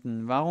Scheidung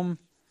enden? Warum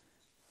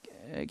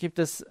gibt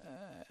es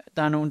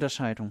da eine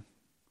Unterscheidung?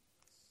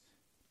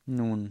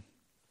 Nun,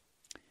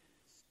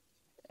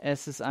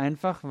 es ist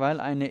einfach,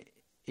 weil eine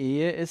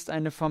Ehe ist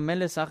eine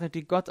formelle Sache,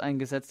 die Gott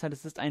eingesetzt hat.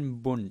 Es ist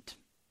ein Bund,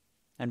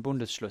 ein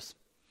Bundesschluss.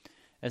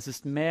 Es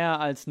ist mehr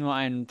als nur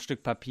ein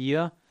Stück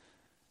Papier,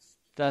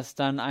 das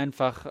dann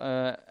einfach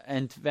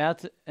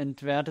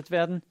entwertet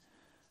werden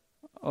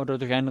oder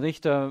durch einen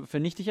Richter für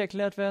nichtig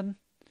erklärt werden.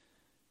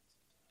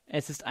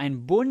 Es ist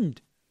ein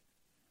Bund.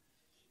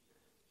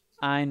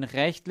 Eine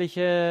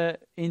rechtliche,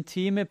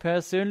 intime,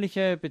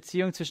 persönliche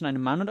Beziehung zwischen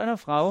einem Mann und einer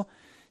Frau,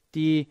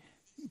 die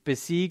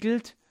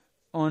besiegelt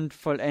und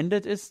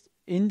vollendet ist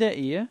in der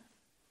Ehe,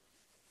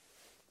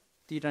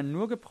 die dann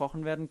nur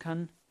gebrochen werden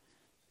kann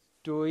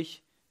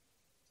durch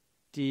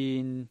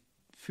den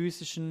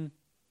physischen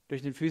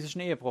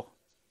Ehebruch,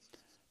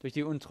 durch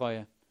die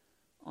Untreue.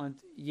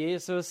 Und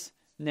Jesus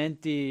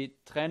nennt die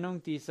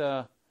Trennung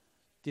dieses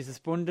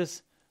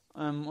Bundes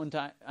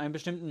unter einem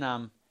bestimmten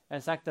Namen. Er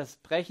sagt, das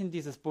Brechen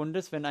dieses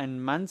Bundes, wenn ein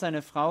Mann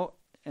seine Frau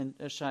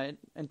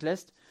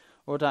entlässt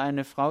oder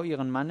eine Frau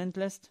ihren Mann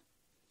entlässt,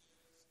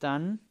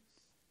 dann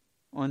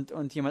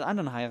und jemand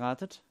anderen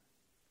heiratet,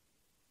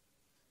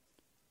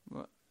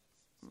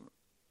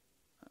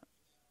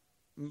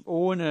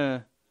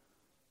 ohne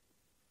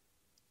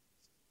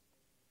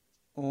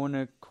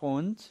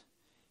Grund,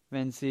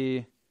 wenn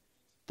sie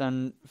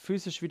dann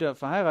physisch wieder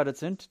verheiratet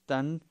sind,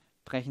 dann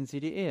brechen sie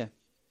die Ehe.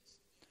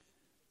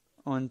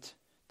 Und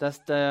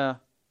dass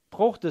der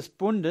Bruch des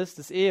Bundes,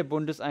 des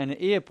Ehebundes, ein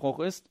Ehebruch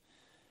ist,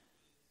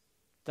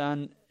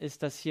 dann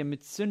ist das hier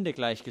mit Sünde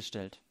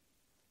gleichgestellt.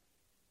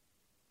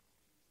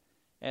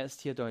 Er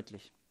ist hier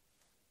deutlich.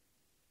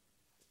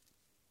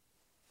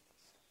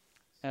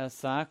 Er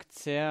sagt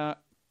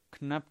sehr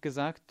knapp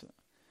gesagt,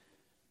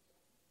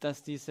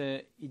 dass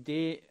diese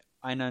Idee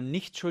einer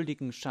nicht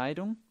schuldigen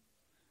Scheidung,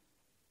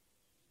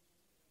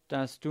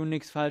 dass du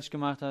nichts falsch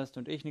gemacht hast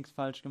und ich nichts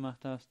falsch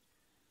gemacht hast,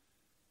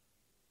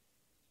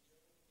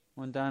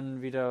 und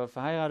dann wieder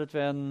verheiratet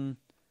werden,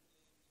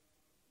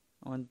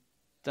 und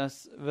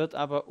das wird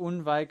aber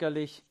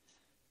unweigerlich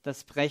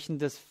das Brechen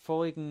des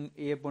vorigen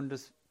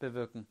Ehebundes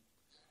bewirken.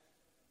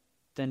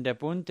 Denn der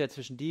Bund, der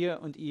zwischen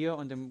dir und ihr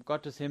und dem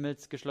Gott des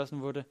Himmels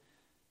geschlossen wurde,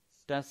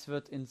 das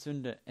wird in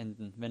Sünde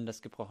enden, wenn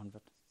das gebrochen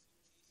wird.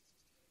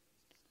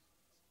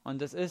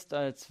 Und es ist,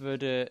 als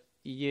würde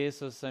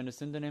Jesus seine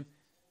Sünde nehmen,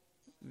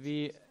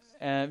 wie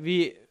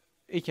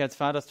ich als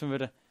Vater es tun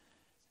würde.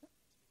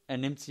 Er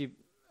nimmt sie,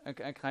 er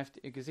greift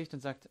ihr Gesicht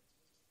und sagt,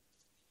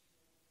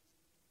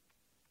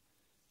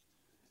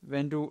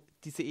 wenn du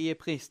diese Ehe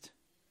brichst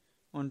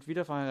und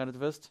wieder verheiratet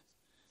wirst,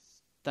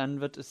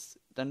 dann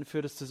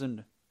führt es zur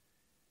Sünde.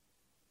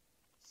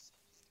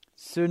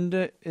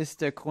 Sünde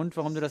ist der Grund,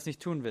 warum du das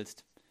nicht tun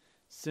willst.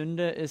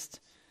 Sünde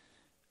ist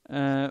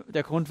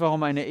der Grund,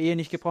 warum eine Ehe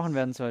nicht gebrochen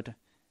werden sollte.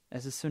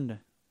 Es ist Sünde.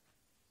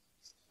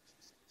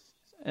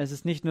 Es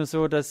ist nicht nur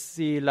so, dass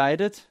sie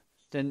leidet,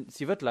 denn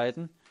sie wird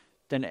leiden,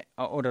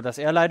 oder dass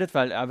er leidet,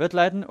 weil er wird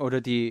leiden, oder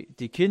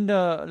die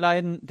Kinder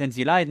leiden, denn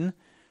sie leiden,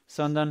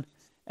 sondern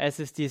es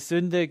ist die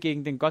Sünde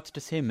gegen den Gott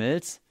des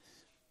Himmels,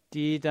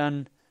 die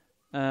dann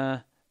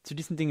zu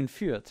diesen Dingen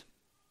führt.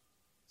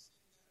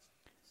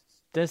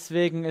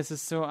 Deswegen ist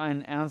es so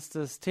ein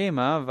ernstes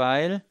Thema,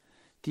 weil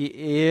die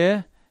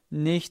Ehe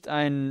nicht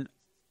eine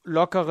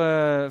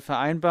lockere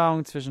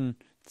Vereinbarung zwischen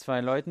zwei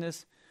Leuten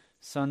ist,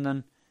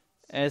 sondern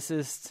es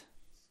ist,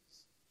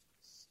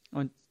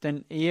 und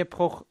denn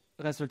Ehebruch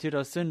resultiert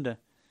aus Sünde.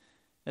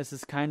 Es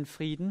ist kein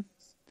Frieden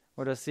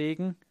oder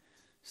Segen,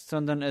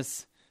 sondern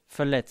es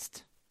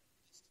verletzt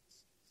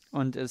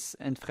und es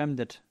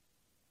entfremdet.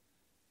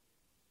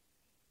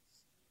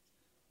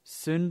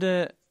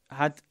 Sünde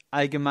hat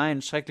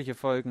allgemein schreckliche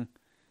Folgen.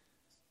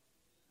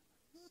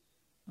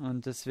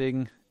 Und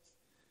deswegen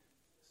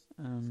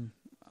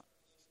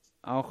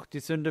auch die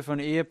Sünde von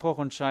Ehebruch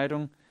und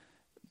Scheidung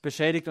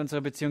beschädigt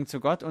unsere Beziehung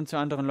zu Gott und zu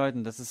anderen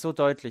Leuten. Das ist so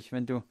deutlich,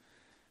 wenn du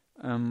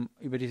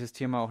über dieses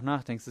Thema auch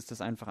nachdenkst, ist das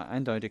einfach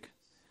eindeutig.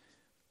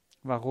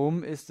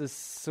 Warum ist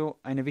es so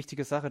eine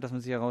wichtige Sache, dass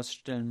man sie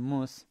herausstellen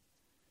muss?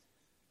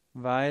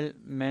 Weil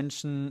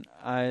Menschen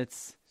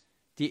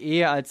die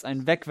Ehe als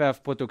ein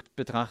Wegwerfprodukt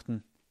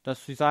betrachten.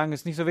 Dass sie sagen,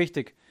 ist nicht so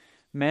wichtig.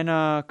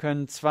 Männer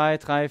können 2,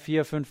 3,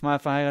 4, 5 Mal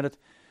verheiratet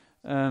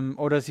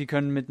oder sie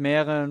können mit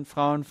mehreren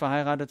Frauen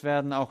verheiratet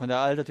werden, auch in der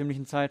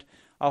altertümlichen Zeit,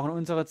 auch in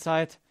unserer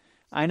Zeit.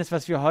 Eines,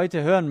 was wir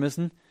heute hören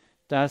müssen,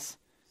 dass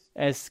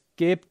es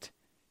gibt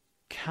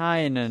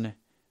keine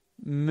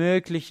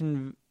Möglichkeit,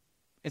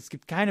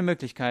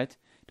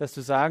 dass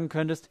du sagen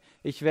könntest,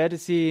 ich werde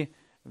sie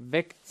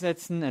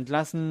wegsetzen,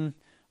 entlassen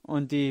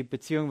und die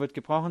Beziehung wird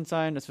gebrochen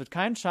sein. Es wird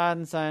kein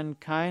Schaden sein,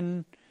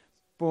 kein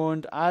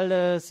Bund,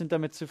 alle sind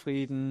damit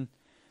zufrieden,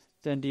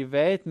 denn die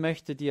Welt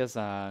möchte dir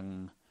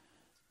sagen,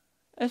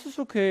 es ist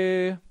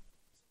okay,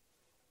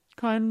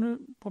 kein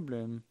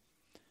Problem.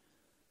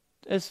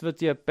 Es wird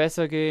dir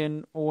besser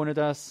gehen ohne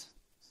das.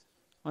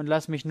 Und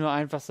lass mich nur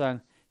einfach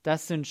sagen,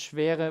 das sind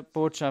schwere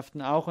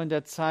Botschaften. Auch in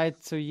der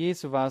Zeit zu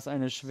Jesu war es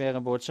eine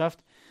schwere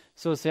Botschaft.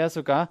 So sehr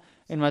sogar,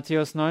 in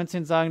Matthäus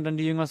 19 sagen dann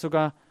die Jünger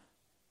sogar,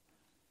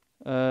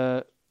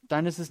 dann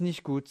ist es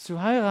nicht gut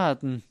zu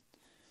heiraten.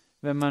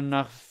 Wenn man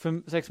nach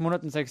 6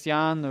 Monaten, 6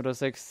 Jahren oder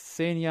 6,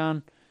 10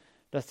 Jahren,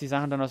 dass die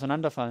Sachen dann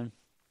auseinanderfallen.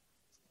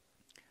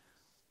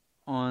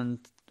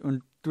 Und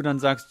du dann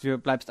sagst, du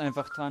bleibst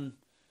einfach dran.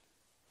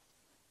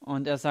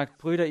 Und er sagt,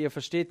 Brüder, ihr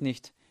versteht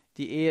nicht,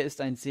 die Ehe ist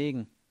ein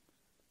Segen.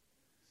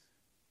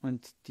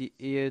 Und die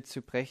Ehe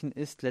zu brechen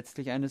ist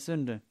letztlich eine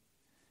Sünde.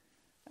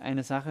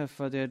 Eine Sache,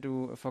 vor der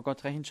du vor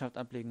Gott Rechenschaft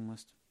ablegen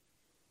musst.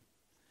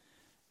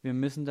 Wir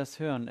müssen das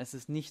hören. Es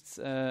ist nichts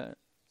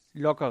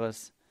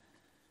Lockeres.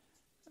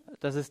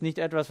 Das ist nicht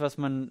etwas, was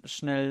man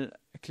schnell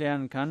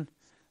klären kann.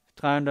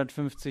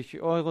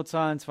 350 €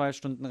 zahlen, 2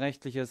 Stunden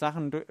rechtliche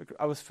Sachen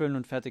ausfüllen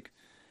und fertig.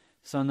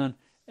 Sondern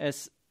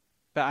es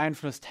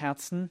beeinflusst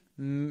Herzen,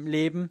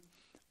 Leben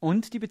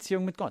und die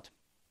Beziehung mit Gott.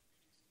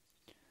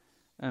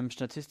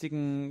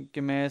 Statistiken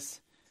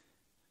gemäß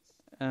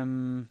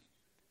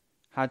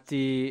hat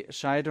die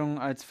Scheidung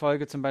als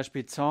Folge zum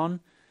Beispiel Zorn,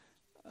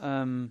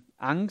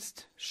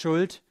 Angst,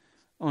 Schuld,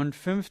 und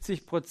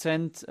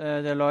 50%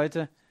 der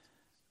Leute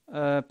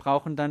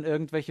brauchen dann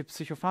irgendwelche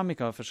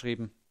Psychopharmaka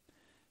verschrieben.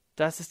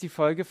 Das ist die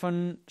Folge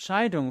von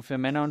Scheidung für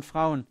Männer und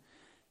Frauen.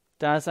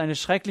 Da ist eine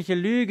schreckliche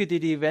Lüge,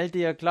 die die Welt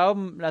dir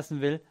glauben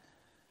lassen will,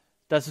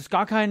 dass es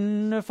gar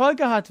keine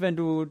Folge hat, wenn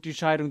du die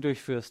Scheidung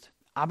durchführst.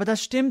 Aber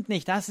das stimmt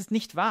nicht, das ist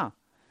nicht wahr.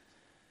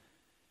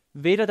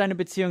 Weder deine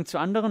Beziehung zu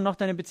anderen noch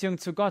deine Beziehung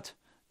zu Gott.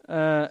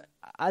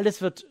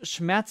 Alles wird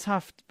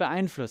schmerzhaft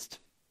beeinflusst.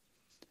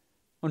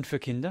 Und für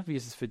Kinder, wie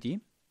ist es für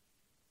die?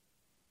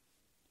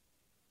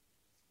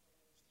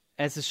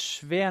 Es ist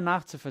schwer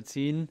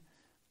nachzuvollziehen,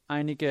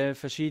 einige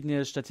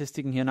verschiedene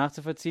Statistiken hier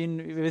nachzuvollziehen.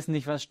 Wir wissen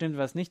nicht, was stimmt,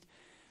 was nicht.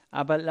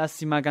 Aber lass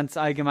sie mal ganz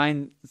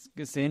allgemein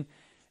gesehen.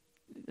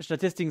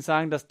 Statistiken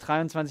sagen, dass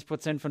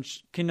 23% von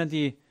Kindern,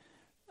 die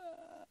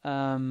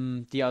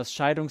aus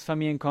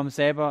Scheidungsfamilien kommen,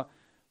 selber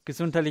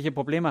gesundheitliche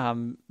Probleme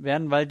haben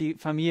werden, weil die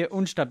Familie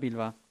unstabil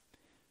war.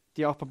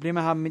 Die auch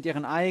Probleme haben mit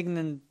ihren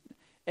eigenen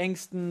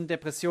Ängsten,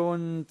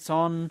 Depressionen,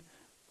 Zorn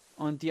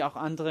und die auch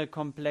andere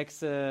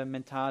komplexe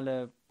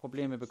mentale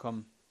Probleme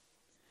bekommen.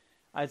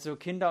 Also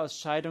Kinder aus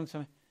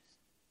Scheidungsfamilien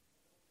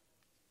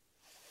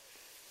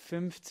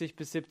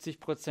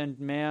 50-70%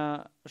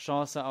 mehr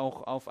Chance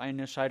auch auf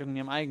eine Scheidung in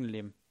ihrem eigenen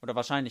Leben. Oder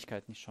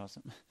Wahrscheinlichkeit, nicht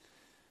Chance.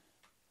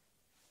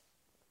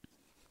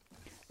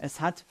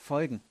 Es hat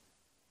Folgen.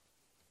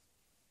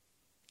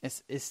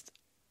 Es ist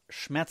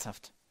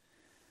schmerzhaft.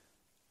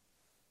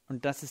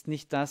 Und das ist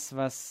nicht das,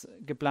 was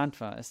geplant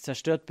war. Es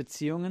zerstört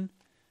Beziehungen,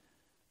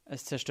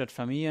 es zerstört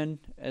Familien,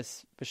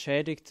 es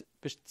beschädigt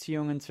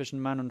Beziehungen zwischen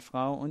Mann und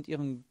Frau und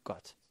ihrem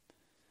Gott.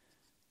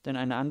 Denn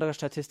eine andere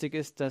Statistik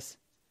ist, dass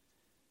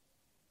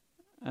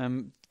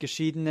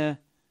Geschiedene,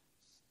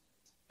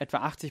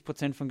 etwa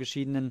 80% von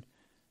Geschiedenen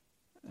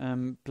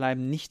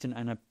bleiben nicht in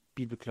einer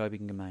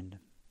bibelgläubigen Gemeinde.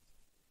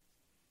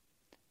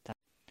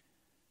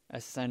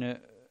 Es ist ein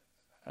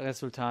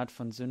Resultat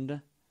von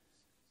Sünde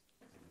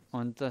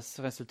und das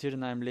resultiert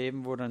in einem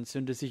Leben, wo dann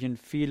Sünde sich in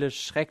viele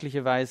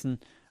schreckliche Weisen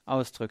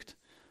ausdrückt.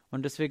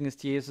 Und deswegen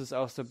ist Jesus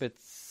auch so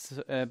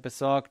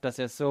besorgt, dass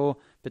er so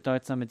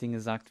bedeutsame Dinge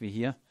sagt wie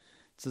hier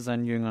zu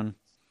seinen Jüngern.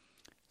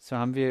 So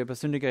haben wir über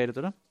Sünde geredet,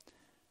 oder?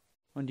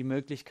 Und die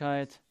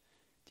Möglichkeit,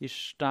 die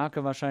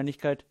starke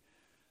Wahrscheinlichkeit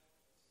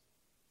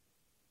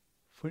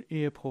von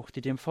Ehebruch,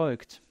 die dem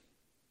folgt.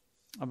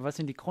 Aber was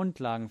sind die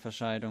Grundlagen für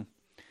Scheidung?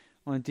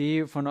 Und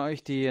die von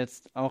euch, die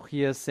jetzt auch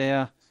hier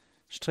sehr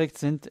strikt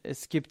sind,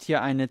 es gibt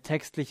hier eine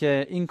textliche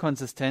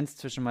Inkonsistenz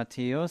zwischen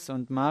Matthäus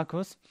und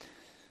Markus.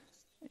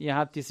 Ihr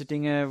habt diese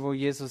Dinge, wo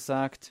Jesus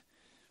sagt,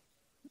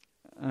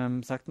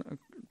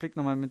 blickt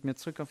nochmal mit mir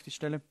zurück auf die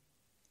Stelle.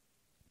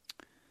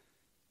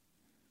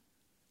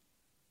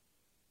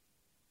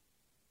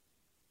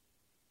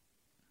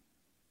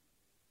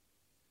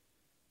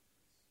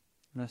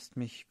 Lasst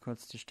mich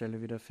kurz die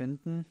Stelle wieder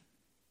finden.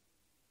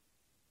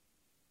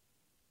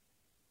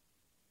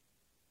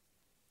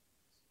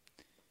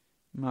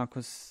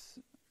 Matthäus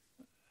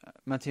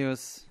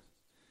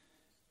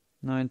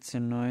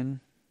 19,9.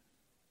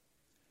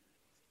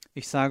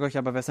 Ich sage euch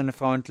aber, wer seine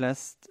Frau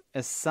entlässt,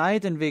 es sei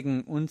denn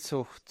wegen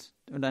Unzucht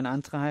und eine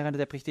andere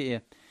heiratet, der bricht die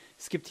Ehe.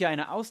 Es gibt hier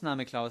eine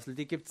Ausnahmeklausel,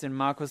 die gibt es in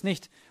Markus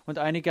nicht. Und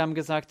einige haben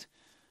gesagt,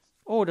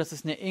 oh, das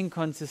ist eine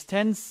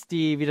Inkonsistenz,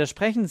 die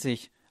widersprechen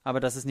sich. Aber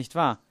das ist nicht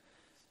wahr.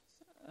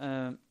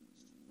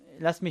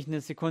 Lass mich eine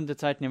Sekunde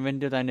Zeit nehmen.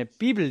 Wenn du deine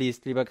Bibel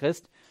liest, lieber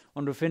Christ,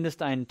 und du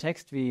findest einen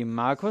Text wie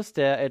Markus,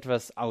 der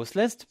etwas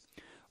auslässt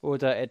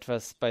oder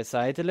etwas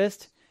beiseite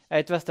lässt,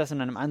 etwas, das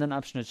in einem anderen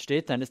Abschnitt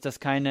steht, dann ist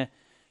das keine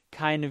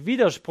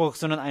Widerspruch,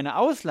 sondern eine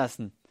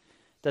Auslassen.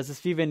 Das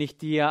ist wie wenn ich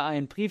dir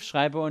einen Brief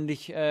schreibe und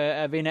ich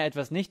erwähne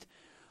etwas nicht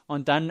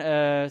und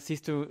dann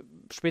siehst du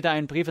später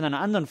einen Brief von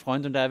einem anderen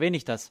Freund und da erwähne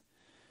ich das.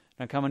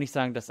 Dann kann man nicht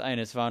sagen, das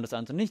eine ist wahr und das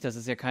andere nicht. Das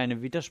ist ja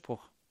kein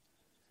Widerspruch.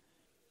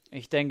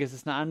 Ich denke, es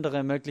ist eine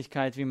andere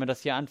Möglichkeit, wie man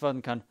das hier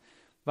antworten kann.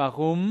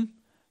 Warum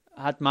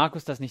hat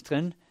Markus das nicht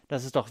drin?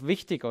 Das ist doch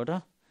wichtig,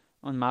 oder?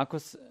 Und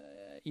Markus,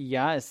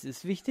 ja, es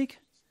ist wichtig.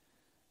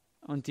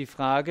 Und die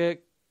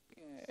Frage,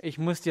 ich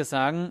muss dir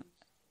sagen,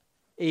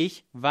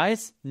 ich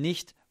weiß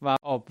nicht,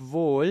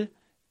 obwohl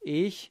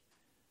ich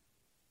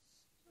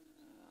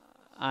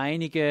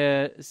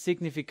einige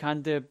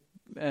signifikante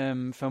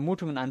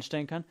Vermutungen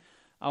anstellen kann.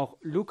 Auch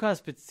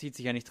Lukas bezieht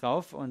sich ja nicht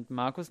drauf und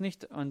Markus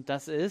nicht. Und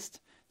das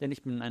ist, denn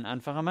ich bin ein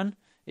einfacher Mann,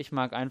 ich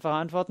mag einfache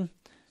Antworten.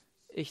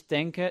 Ich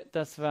denke,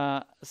 das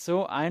war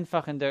so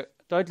einfach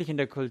deutlich in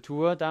der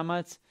Kultur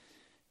damals.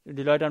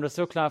 Die Leute haben das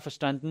so klar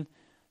verstanden,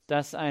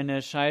 dass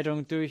eine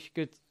Scheidung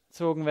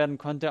durchgezogen werden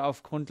konnte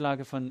auf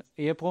Grundlage von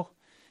Ehebruch.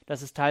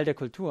 Das ist Teil der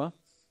Kultur.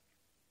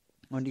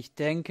 Und ich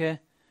denke,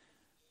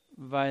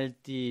 weil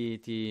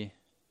die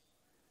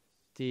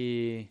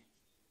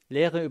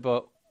Lehre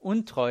über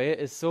Untreue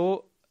ist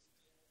so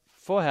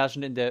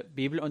vorherrschend in der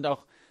Bibel und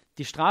auch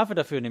die Strafe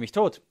dafür, nämlich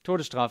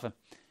Todesstrafe.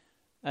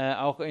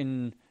 Auch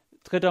in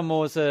 3.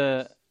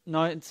 Mose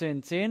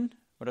 19,10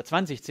 oder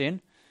 20,10,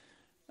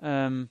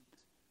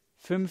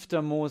 5.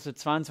 Mose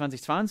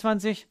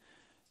 22,22,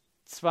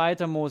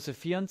 2. Mose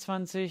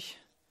 24,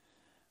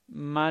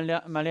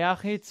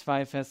 Maleachi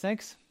 2, Vers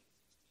 6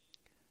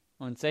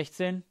 und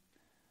 16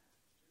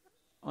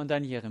 und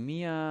dann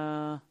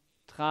Jeremia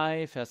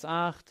 3, Vers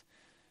 8,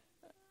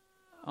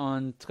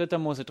 und 3.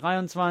 Mose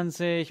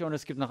 23 und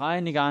es gibt noch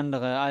einige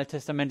andere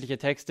alttestamentliche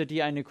Texte,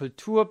 die eine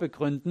Kultur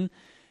begründen,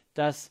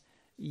 dass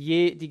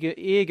die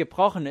Ehe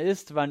gebrochen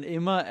ist, wann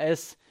immer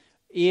es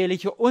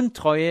eheliche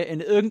Untreue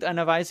in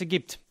irgendeiner Weise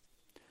gibt.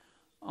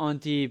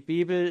 Und die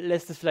Bibel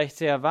lässt es vielleicht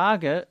sehr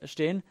vage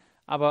stehen,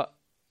 aber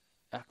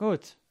ja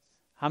gut,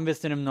 haben wir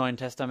es denn im Neuen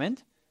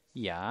Testament?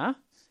 Ja.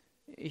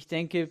 Ich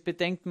denke,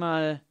 bedenkt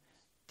mal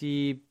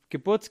die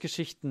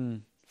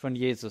Geburtsgeschichten von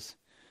Jesus.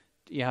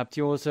 Ihr habt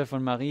Josef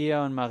und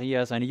Maria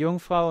ist eine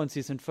Jungfrau und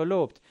sie sind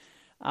verlobt.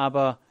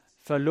 Aber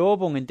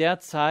Verlobung in der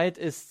Zeit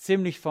ist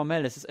ziemlich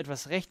formell, es ist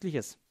etwas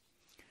Rechtliches.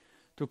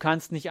 Du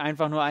kannst nicht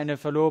einfach nur eine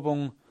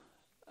Verlobung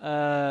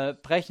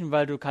brechen,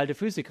 weil du kalte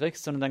Füße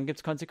kriegst, sondern dann gibt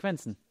es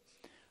Konsequenzen.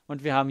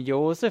 Und wir haben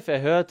Josef,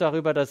 er hört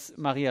darüber, dass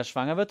Maria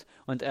schwanger wird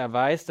und er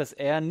weiß, dass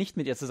er nicht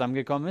mit ihr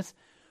zusammengekommen ist.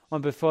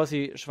 Und bevor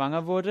sie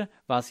schwanger wurde,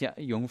 war sie ja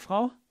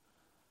Jungfrau.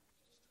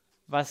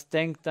 Was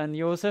denkt dann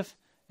Josef?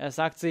 Er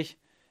sagt sich,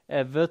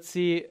 er wird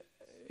sie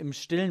im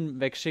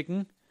Stillen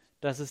wegschicken.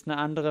 Das ist eine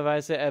andere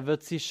Weise, er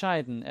wird sie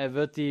scheiden. Er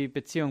wird die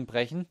Beziehung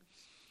brechen,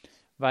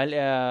 weil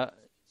er,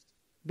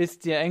 bis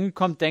der Engel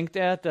kommt, denkt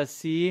er, dass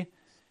sie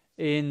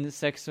in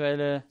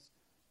sexuelle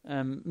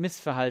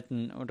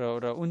Missverhalten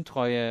oder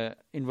Untreue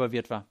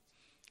involviert war.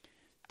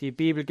 Die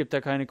Bibel gibt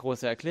da keine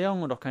große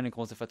Erklärung und auch keine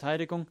große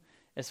Verteidigung.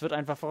 Es wird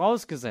einfach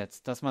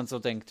vorausgesetzt, dass man so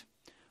denkt.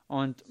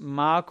 Und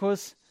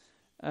Markus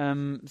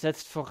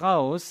setzt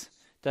voraus,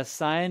 dass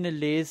seine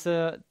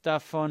Leser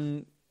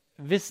davon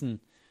wissen.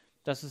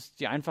 Das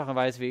ist die einfache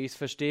Weise, wie ich es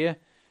verstehe.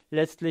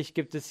 Letztlich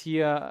gibt es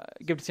ja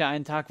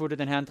einen Tag, wo du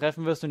den Herrn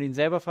treffen wirst und ihn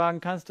selber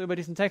fragen kannst über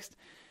diesen Text.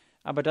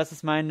 Aber das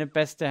ist meine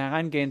beste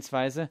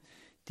Herangehensweise,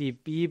 die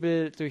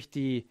Bibel durch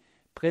die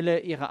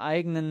Brille ihrer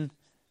eigenen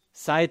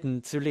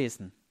Seiten zu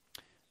lesen.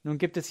 Nun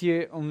gibt es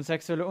hier um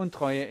sexuelle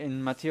Untreue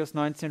in Matthäus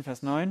 19,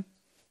 Vers 9.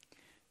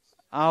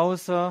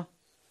 Außer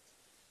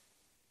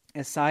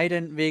es sei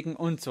denn wegen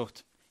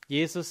Unzucht.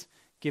 Jesus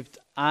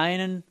gibt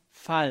einen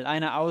Fall,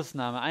 eine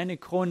Ausnahme, eine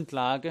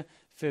Grundlage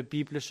für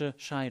biblische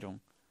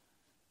Scheidung.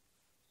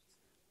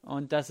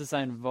 Und das ist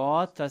ein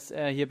Wort, das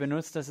er hier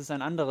benutzt, das ist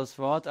ein anderes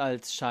Wort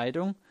als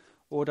Scheidung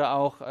oder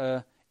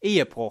auch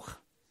Ehebruch.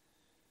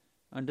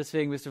 Und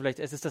deswegen bist du vielleicht,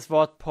 es ist das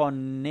Wort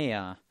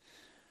Porneia.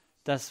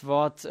 Das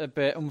Wort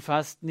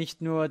umfasst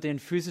nicht nur den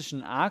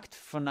physischen Akt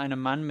von einem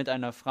Mann mit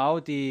einer Frau,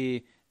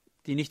 die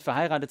nicht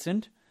verheiratet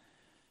sind,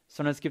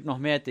 sondern es gibt noch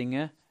mehr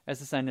Dinge. Es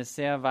ist eine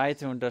sehr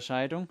weite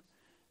Unterscheidung,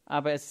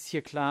 aber es ist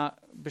hier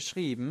klar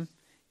beschrieben.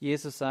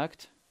 Jesus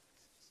sagt,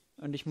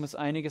 und ich muss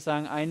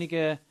sagen,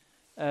 einige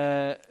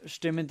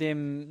stimmen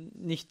dem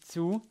nicht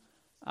zu,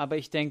 aber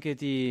ich denke,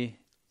 der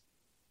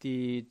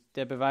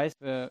Beweis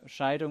für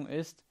Scheidung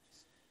ist,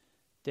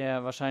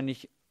 der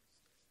wahrscheinlich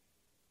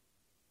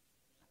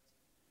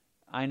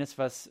eines,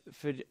 was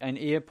für eine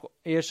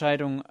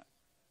Ehescheidung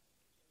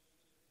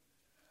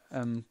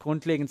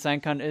grundlegend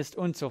sein kann, ist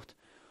Unzucht.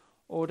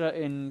 Oder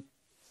im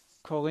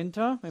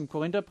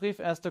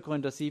Korintherbrief, 1.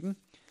 Korinther 7,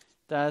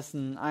 da ist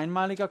ein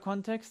einmaliger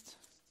Kontext.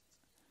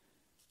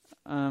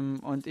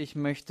 Und ich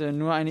möchte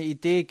nur eine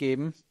Idee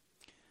geben.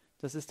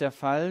 Das ist der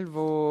Fall,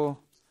 wo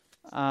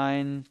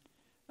ein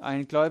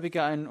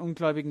Gläubiger einen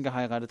Ungläubigen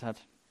geheiratet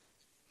hat.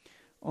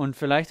 Und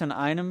vielleicht an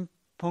einem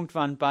Punkt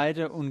waren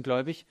beide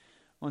ungläubig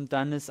und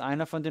dann ist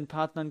einer von den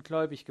Partnern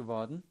gläubig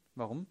geworden.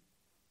 Warum?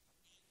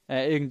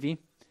 Irgendwie.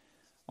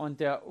 Und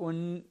der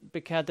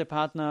unbekehrte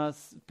Partner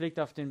blickt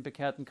auf den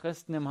bekehrten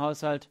Christen im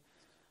Haushalt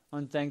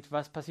und denkt,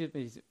 was passiert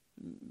mit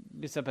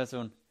dieser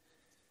Person?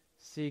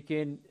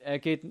 Er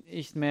geht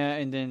nicht mehr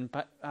in den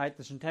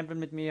heidnischen Tempel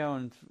mit mir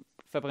und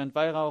verbrennt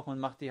Weihrauch und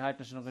macht die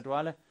heidnischen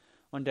Rituale.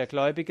 Und der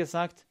Gläubige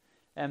sagt,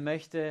 er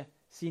möchte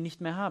sie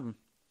nicht mehr haben.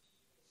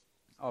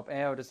 Ob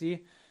er oder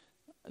sie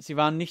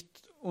waren nicht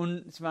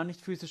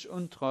physisch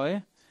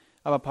untreu,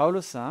 aber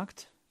Paulus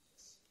sagt,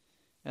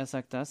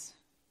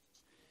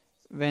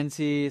 wenn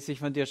sie sich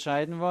von dir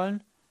scheiden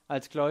wollen,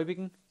 als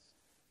Gläubigen,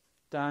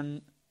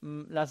 dann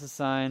lass es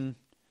sein,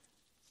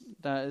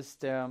 da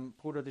ist der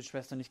Bruder, die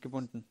Schwester nicht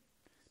gebunden.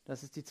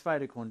 Das ist die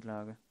zweite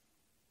Grundlage.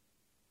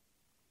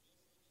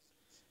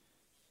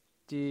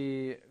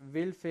 Die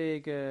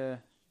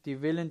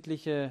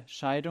willentliche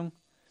Scheidung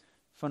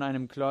von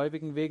einem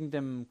Gläubigen wegen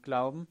dem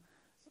Glauben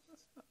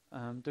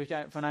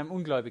von einem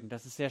Ungläubigen,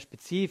 das ist sehr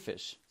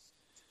spezifisch.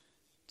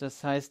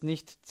 Das heißt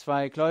nicht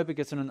zwei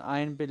Gläubige, sondern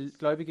ein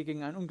Gläubiger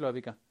gegen einen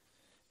Ungläubiger,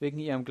 wegen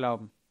ihrem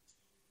Glauben.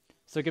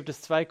 So gibt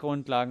es zwei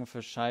Grundlagen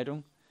für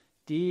Scheidung,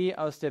 die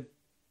aus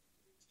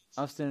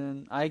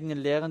den eigenen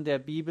Lehren der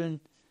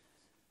Bibeln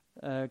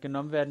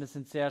genommen werden. Das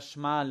sind sehr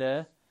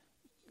schmale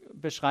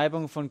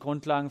Beschreibungen von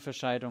Grundlagen für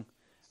Scheidung.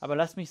 Aber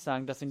lasst mich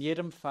sagen, dass in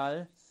jedem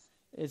Fall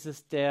ist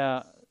es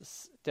der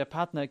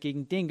Partner,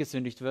 gegen den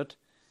gesündigt wird,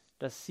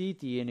 dass sie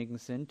diejenigen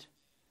sind,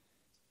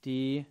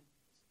 die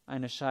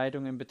eine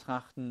Scheidung in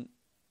Betracht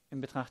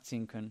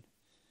ziehen können.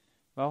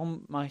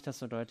 Warum mache ich das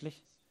so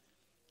deutlich?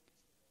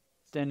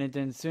 Denn in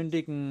den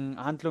sündigen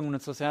Handlungen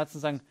unseres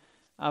Herzens sagen,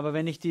 aber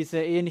wenn ich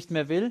diese Ehe nicht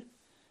mehr will,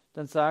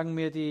 dann sagen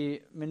mir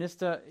die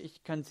Minister,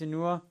 ich kann sie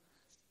nur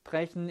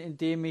brechen,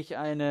 indem ich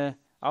eine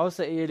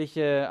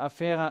außereheliche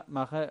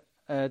Affäre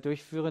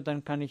durchführe,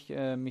 dann kann ich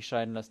mich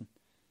scheiden lassen.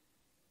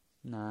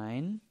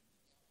 Nein,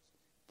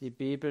 die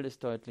Bibel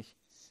ist deutlich.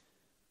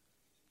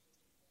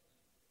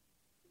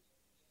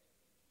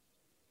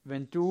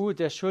 Wenn du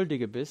der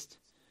Schuldige bist,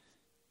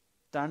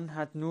 dann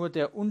hat nur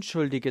der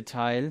unschuldige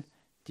Teil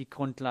die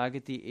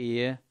Grundlage, die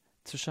Ehe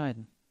zu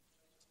scheiden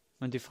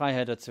und die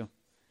Freiheit dazu.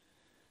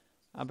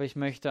 Aber ich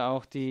möchte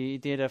auch die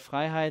Idee der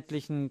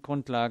freiheitlichen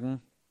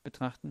Grundlagen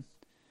betrachten.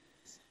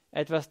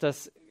 Etwas,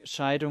 das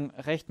Scheidung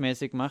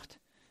rechtmäßig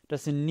macht,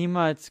 das sind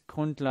niemals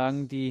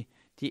Grundlagen, die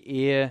die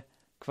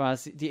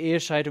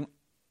Ehescheidung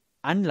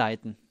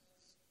anleiten.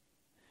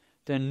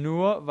 Denn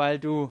nur weil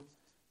du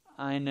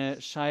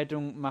eine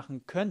Scheidung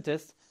machen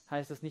könntest,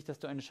 heißt das nicht, dass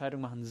du eine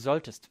Scheidung machen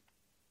solltest.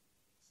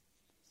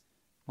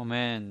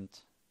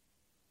 Moment.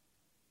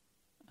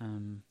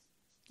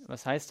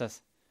 Was heißt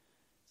das?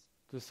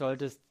 Du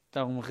solltest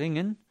darum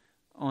ringen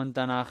und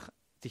danach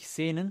dich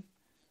sehnen,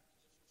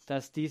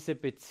 dass diese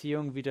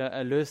Beziehung wieder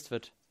erlöst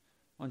wird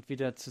und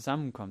wieder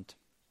zusammenkommt.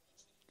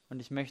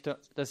 Und ich möchte,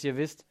 dass ihr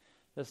wisst,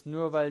 dass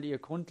nur weil ihr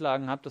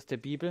Grundlagen habt aus der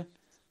Bibel,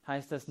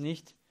 heißt das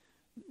nicht,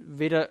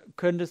 weder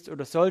könntest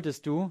oder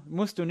solltest du,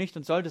 musst du nicht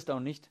und solltest auch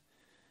nicht,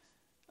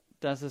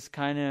 dass es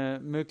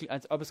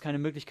als ob es keine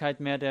Möglichkeit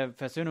mehr der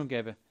Versöhnung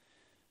gäbe.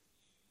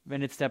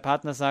 Wenn jetzt der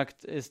Partner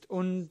sagt, ist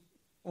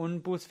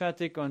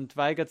unbußfertig und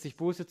weigert sich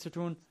Buße zu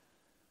tun,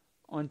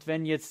 und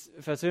wenn jetzt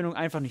Versöhnung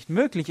einfach nicht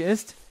möglich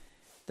ist,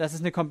 das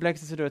ist eine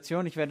komplexe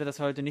Situation, ich werde das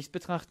heute nicht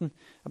betrachten,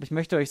 aber ich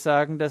möchte euch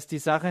sagen, dass die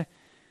Sache,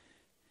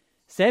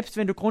 selbst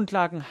wenn du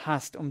Grundlagen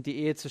hast, um die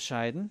Ehe zu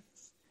scheiden,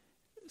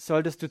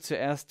 solltest du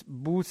zuerst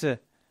Buße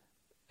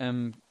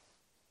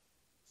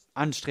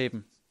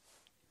anstreben,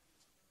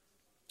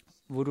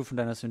 wo du von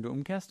deiner Sünde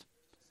umkehrst,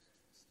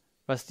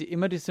 was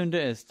immer die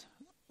Sünde ist,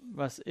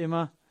 was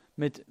immer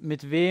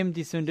mit wem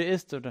die Sünde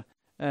ist, oder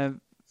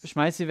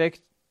schmeiß sie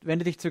weg,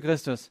 wende dich zu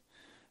Christus.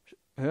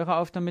 Höre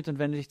auf damit und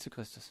wende dich zu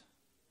Christus.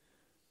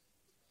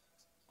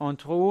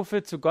 Und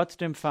rufe zu Gott,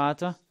 dem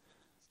Vater,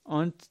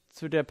 und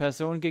zu der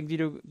Person, gegen die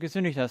du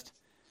gesündigt hast.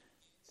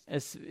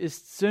 Es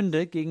ist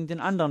Sünde gegen den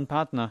anderen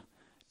Partner.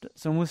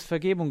 So muss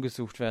Vergebung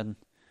gesucht werden.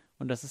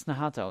 Und das ist eine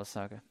harte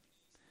Aussage.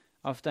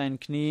 Auf deinen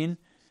Knien,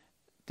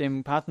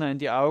 dem Partner in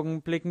die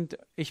Augen blickend,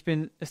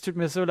 es tut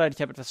mir so leid,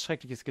 ich habe etwas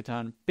Schreckliches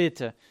getan.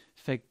 Bitte,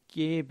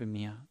 vergebe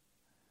mir.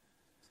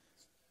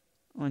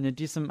 Und in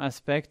diesem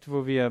Aspekt,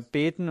 wo wir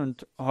beten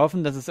und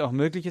hoffen, dass es auch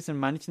möglich ist, in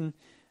manchen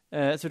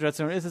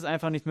Situationen ist es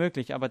einfach nicht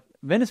möglich. Aber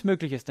wenn es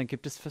möglich ist, dann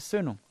gibt es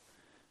Versöhnung.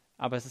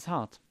 Aber es ist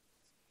hart.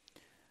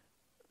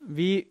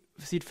 Wie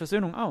sieht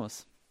Versöhnung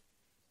aus?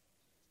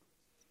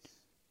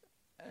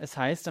 Es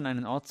heißt, an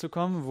einen Ort zu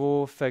kommen,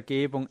 wo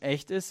Vergebung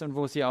echt ist und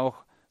wo sie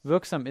auch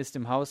wirksam ist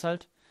im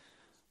Haushalt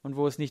und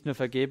wo es nicht nur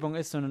Vergebung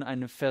ist, sondern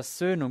eine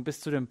Versöhnung bis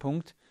zu dem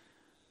Punkt,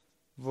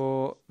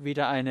 wo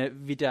wieder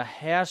eine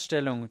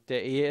Wiederherstellung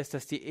der Ehe ist,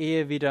 dass die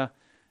Ehe wieder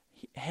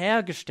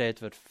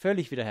hergestellt wird,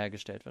 völlig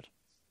wiederhergestellt wird.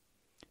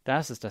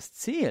 Das ist das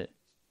Ziel.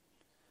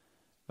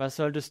 Was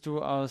solltest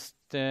du aus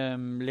der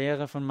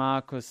Lehre von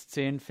Markus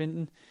 10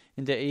 finden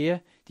in der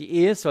Ehe? Die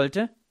Ehe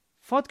sollte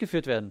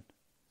fortgeführt werden.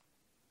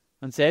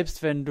 Und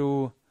selbst wenn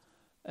du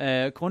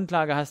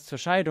Grundlage hast zur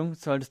Scheidung,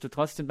 solltest du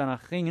trotzdem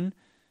danach ringen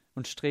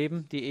und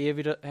streben, die Ehe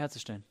wieder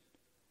herzustellen.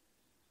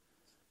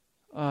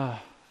 Oh,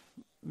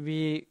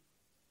 wie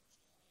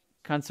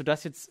kannst du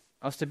das jetzt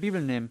aus der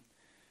Bibel nehmen?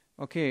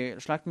 Okay,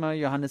 schlag mal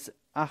Johannes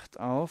 8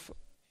 auf.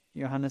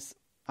 Johannes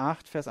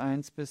 8, Vers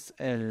 1 bis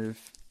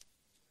 11.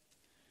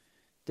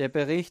 Der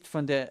Bericht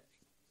von der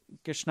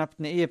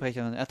ertappten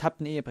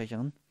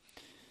Ehebrecherin.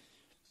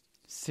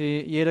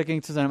 Jeder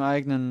ging zu seinem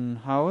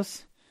eigenen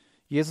Haus,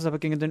 Jesus aber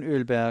ging in den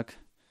Ölberg.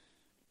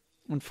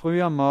 Und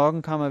früh am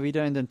Morgen kam er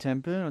wieder in den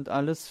Tempel, und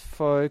alles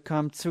Volk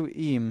kam zu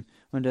ihm,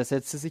 und er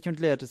setzte sich und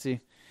lehrte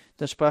sie.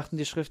 Da brachten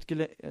die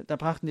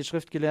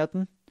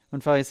Schriftgelehrten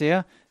und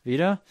Pharisäer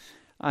wieder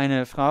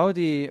eine Frau,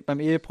 die beim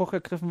Ehebruch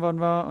ergriffen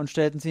worden war, und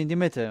stellten sie in die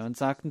Mitte und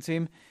sagten zu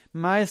ihm: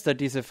 Meister,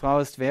 diese Frau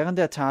ist während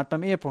der Tat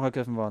beim Ehebruch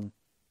ergriffen worden.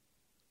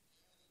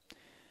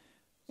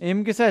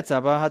 Im Gesetz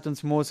aber hat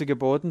uns Mose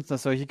geboten,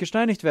 dass solche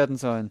gesteinigt werden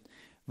sollen.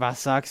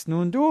 Was sagst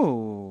nun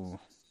du?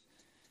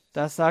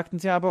 Das sagten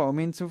sie aber, um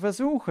ihn zu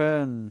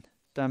versuchen,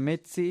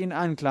 damit sie ihn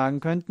anklagen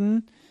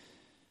könnten.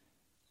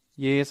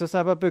 Jesus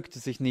aber bückte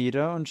sich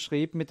nieder und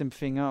schrieb mit dem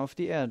Finger auf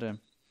die Erde.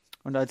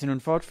 Und als sie nun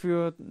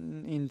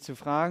fortführten, ihn zu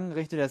fragen,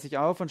 richtete er sich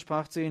auf und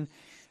sprach zu ihnen: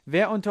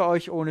 Wer unter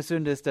euch ohne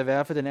Sünde ist, der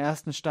werfe den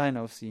ersten Stein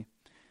auf sie.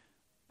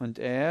 Und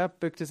er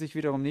bückte sich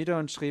wiederum nieder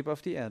und schrieb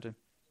auf die Erde.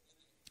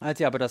 Als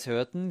sie aber das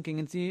hörten,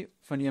 gingen sie,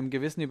 von ihrem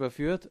Gewissen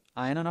überführt,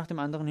 einer nach dem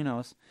anderen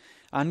hinaus,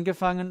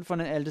 angefangen von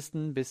den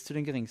Ältesten bis zu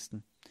den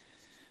Geringsten.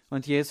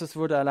 Und Jesus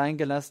wurde allein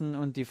gelassen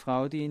und die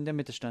Frau, die in der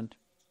Mitte stand.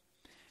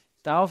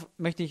 Darauf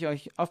möchte ich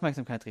euch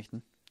Aufmerksamkeit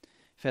richten.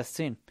 Vers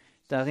 10.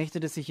 Da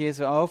richtete sich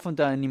Jesu auf, und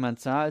da ihn niemand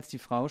sah als die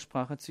Frau,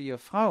 sprach er zu ihr: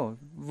 Frau,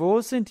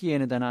 wo sind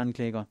jene deine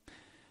Ankläger?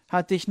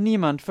 Hat dich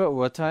niemand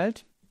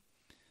verurteilt?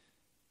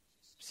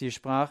 Sie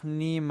sprach: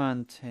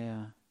 Niemand,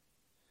 Herr.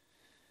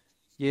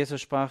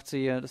 Jesus sprach zu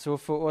ihr, so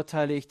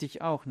verurteile ich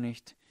dich auch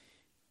nicht.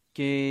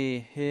 Geh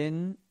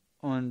hin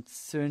und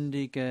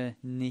sündige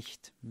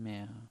nicht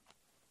mehr.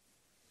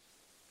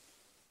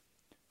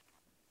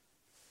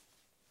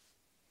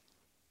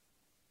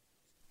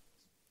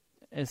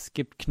 Es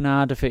gibt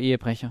Gnade für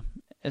Ehebrecher.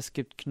 Es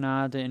gibt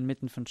Gnade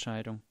inmitten von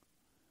Scheidung.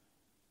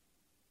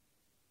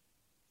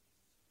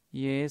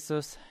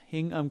 Jesus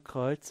hing am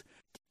Kreuz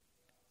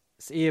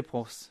des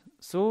Ehebruchs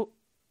so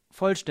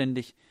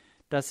vollständig,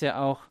 dass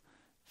er auch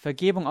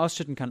Vergebung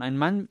ausschütten kann, einen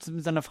Mann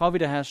mit seiner Frau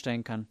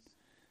wiederherstellen kann,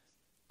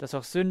 dass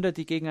auch Sünder,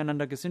 die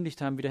gegeneinander gesündigt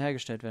haben,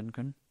 wiederhergestellt werden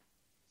können.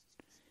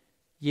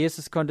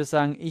 Jesus konnte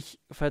sagen, ich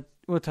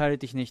verurteile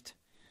dich nicht,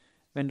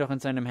 wenn doch in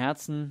seinem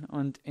Herzen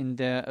und in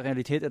der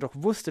Realität er doch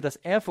wusste, dass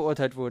er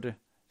verurteilt wurde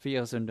für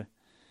ihre Sünde.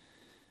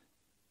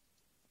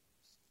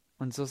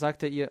 Und so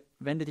sagt er ihr,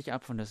 wende dich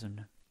ab von der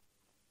Sünde.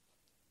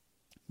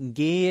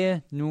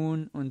 Gehe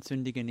nun und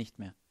sündige nicht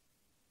mehr.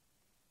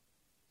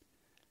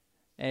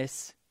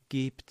 Es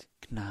gibt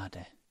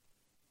Gnade.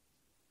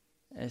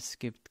 Es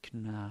gibt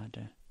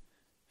Gnade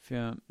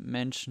für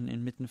Menschen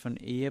inmitten von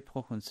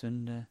Ehebruch und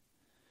Sünde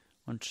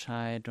und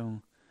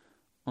Scheidung.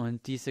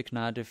 Und diese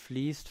Gnade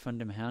fließt von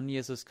dem Herrn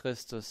Jesus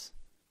Christus,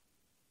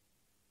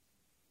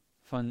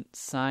 von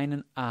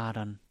seinen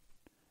Adern.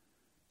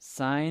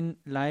 Sein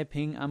Leib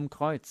hing am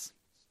Kreuz.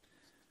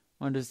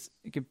 Und es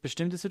gibt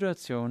bestimmte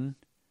Situationen,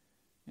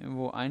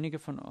 wo einige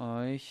von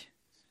euch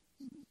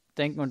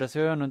denken und das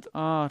hören und,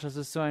 das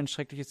ist so ein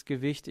schreckliches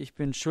Gewicht, ich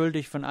bin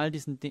schuldig von all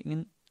diesen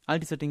Dingen,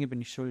 all dieser Dinge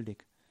bin ich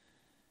schuldig.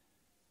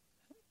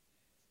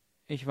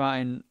 Ich war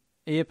ein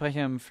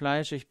Ehebrecher im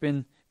Fleisch, ich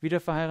bin wieder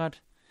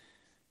verheiratet.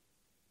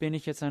 Bin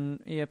ich jetzt ein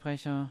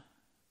Ehebrecher?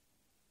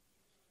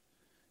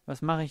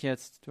 Was mache ich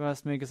jetzt? Du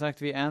hast mir gesagt,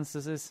 wie ernst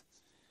es ist.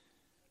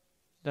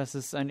 Das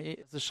ist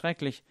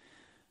schrecklich.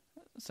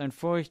 Das ist eine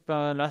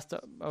furchtbare Last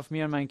auf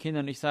mir und meinen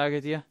Kindern. Ich sage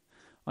dir,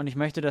 und ich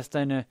möchte, dass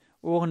deine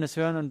Ohren es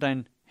hören und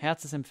dein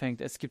Herz es empfängt.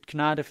 Es gibt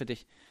Gnade für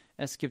dich.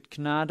 Es gibt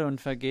Gnade und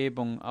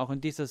Vergebung, auch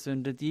in dieser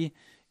Sünde, die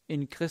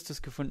in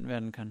Christus gefunden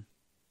werden kann.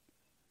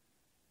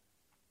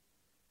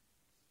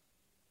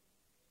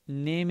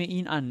 Nehme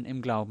ihn an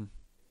im Glauben.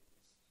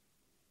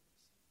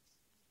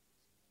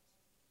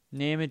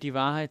 Nehme die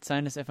Wahrheit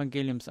seines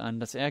Evangeliums an,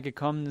 dass er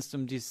gekommen ist,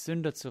 um die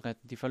Sünder zu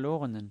retten, die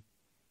Verlorenen.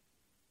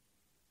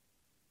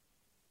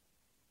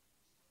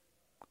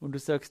 Und du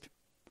sagst,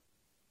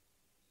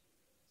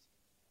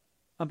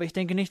 aber ich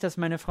denke nicht, dass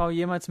meine Frau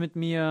jemals mit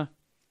mir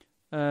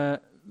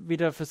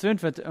wieder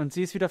versöhnt wird und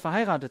sie ist wieder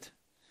verheiratet.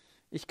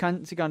 Ich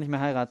kann sie gar nicht mehr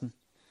heiraten.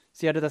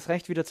 Sie hatte das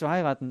Recht, wieder zu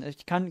heiraten.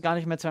 Ich kann gar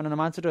nicht mehr zu einer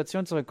normalen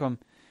Situation zurückkommen.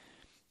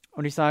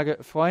 Und ich sage,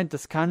 Freund,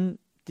 das kann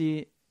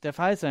der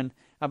Fall sein.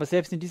 Aber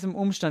selbst in diesem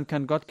Umstand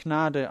kann Gott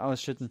Gnade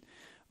ausschütten.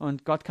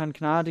 Und Gott kann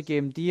Gnade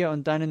geben dir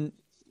und deinen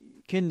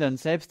Kindern,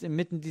 selbst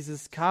inmitten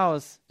dieses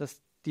Chaos,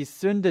 dass die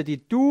Sünde,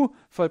 die du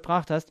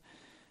vollbracht hast,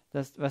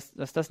 was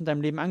das in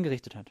deinem Leben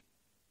angerichtet hat.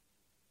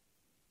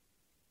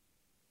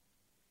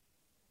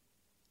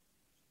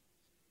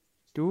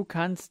 Du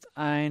kannst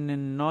eine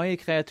neue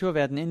Kreatur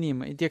werden in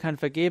ihm. Dir kann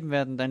vergeben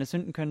werden. Deine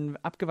Sünden können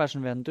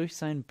abgewaschen werden durch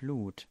sein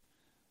Blut.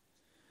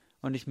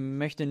 Und ich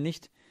möchte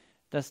nicht,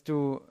 dass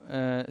du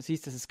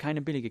siehst, das ist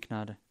keine billige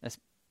Gnade.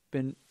 Es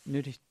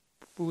benötigt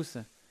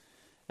Buße.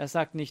 Er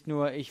sagt nicht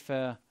nur, ich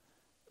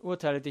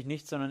verurteile dich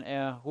nicht, sondern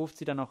er ruft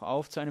sie dann auch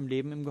auf zu einem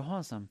Leben im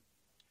Gehorsam.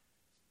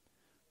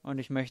 Und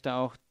ich möchte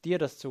auch dir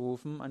das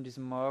zurufen an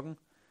diesem Morgen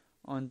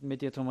und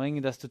mit dir darum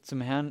ringen, dass du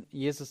zum Herrn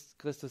Jesus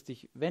Christus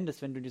dich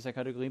wendest, wenn du in dieser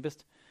Kategorie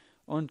bist.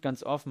 Und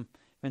ganz offen,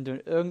 wenn du in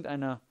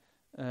irgendeiner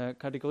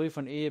Kategorie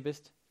von Ehe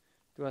bist,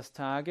 du hast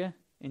Tage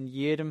in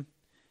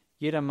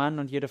jeder Mann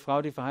und jede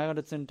Frau, die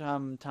verheiratet sind,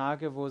 haben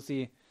Tage, wo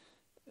sie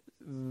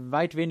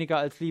weit weniger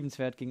als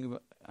liebenswert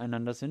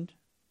gegeneinander sind.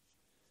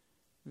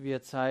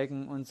 Wir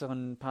zeigen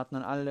unseren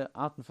Partnern alle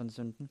Arten von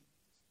Sünden.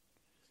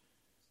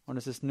 Und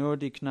es ist nur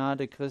die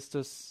Gnade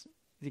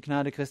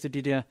Christi,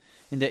 die dir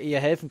in der Ehe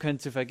helfen können,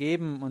 zu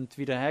vergeben und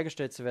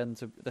wiederhergestellt zu werden,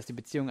 dass die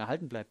Beziehung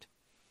erhalten bleibt.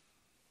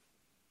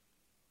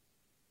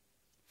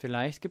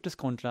 Vielleicht gibt es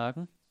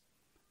Grundlagen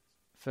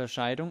für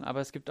Scheidung,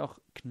 aber es gibt auch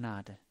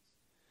Gnade.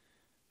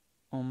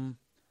 Um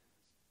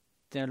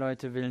der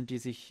Leute willen, die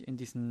sich in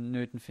diesen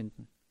Nöten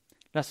finden.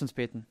 Lasst uns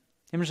beten.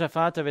 Himmlischer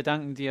Vater, wir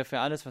danken dir für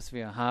alles, was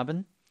wir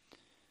haben.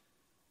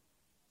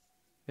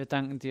 Wir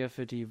danken dir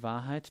für die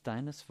Wahrheit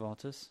deines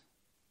Wortes.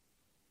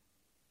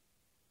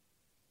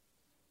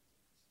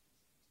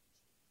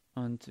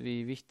 Und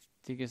wie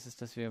wichtig ist es,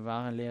 dass wir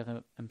wahre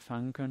Lehre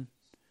empfangen können.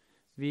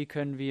 Wie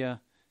können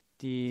wir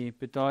die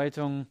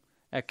Bedeutung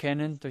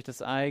erkennen durch das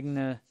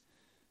durch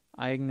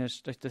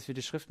dass wir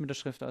die Schrift mit der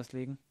Schrift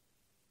auslegen?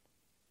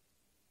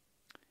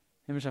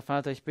 Himmlischer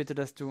Vater, ich bitte,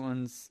 dass du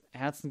uns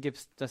Herzen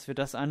gibst, dass wir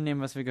das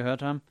annehmen, was wir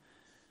gehört haben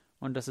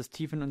und dass es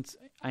tief in uns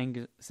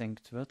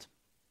eingesenkt wird.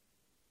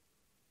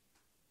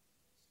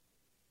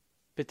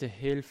 Bitte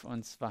hilf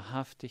uns,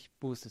 wahrhaftig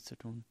Buße zu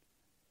tun,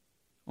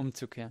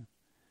 umzukehren.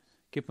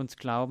 Gib uns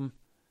Glauben,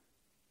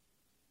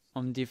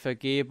 um die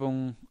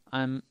Vergebung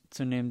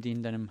anzunehmen, die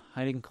in deinem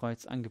heiligen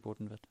Kreuz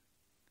angeboten wird.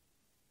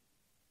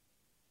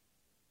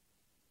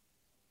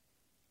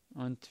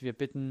 Und wir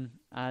bitten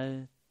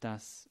all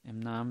das im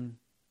Namen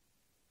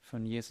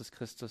von Jesus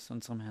Christus,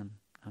 unserem Herrn.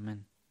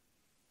 Amen.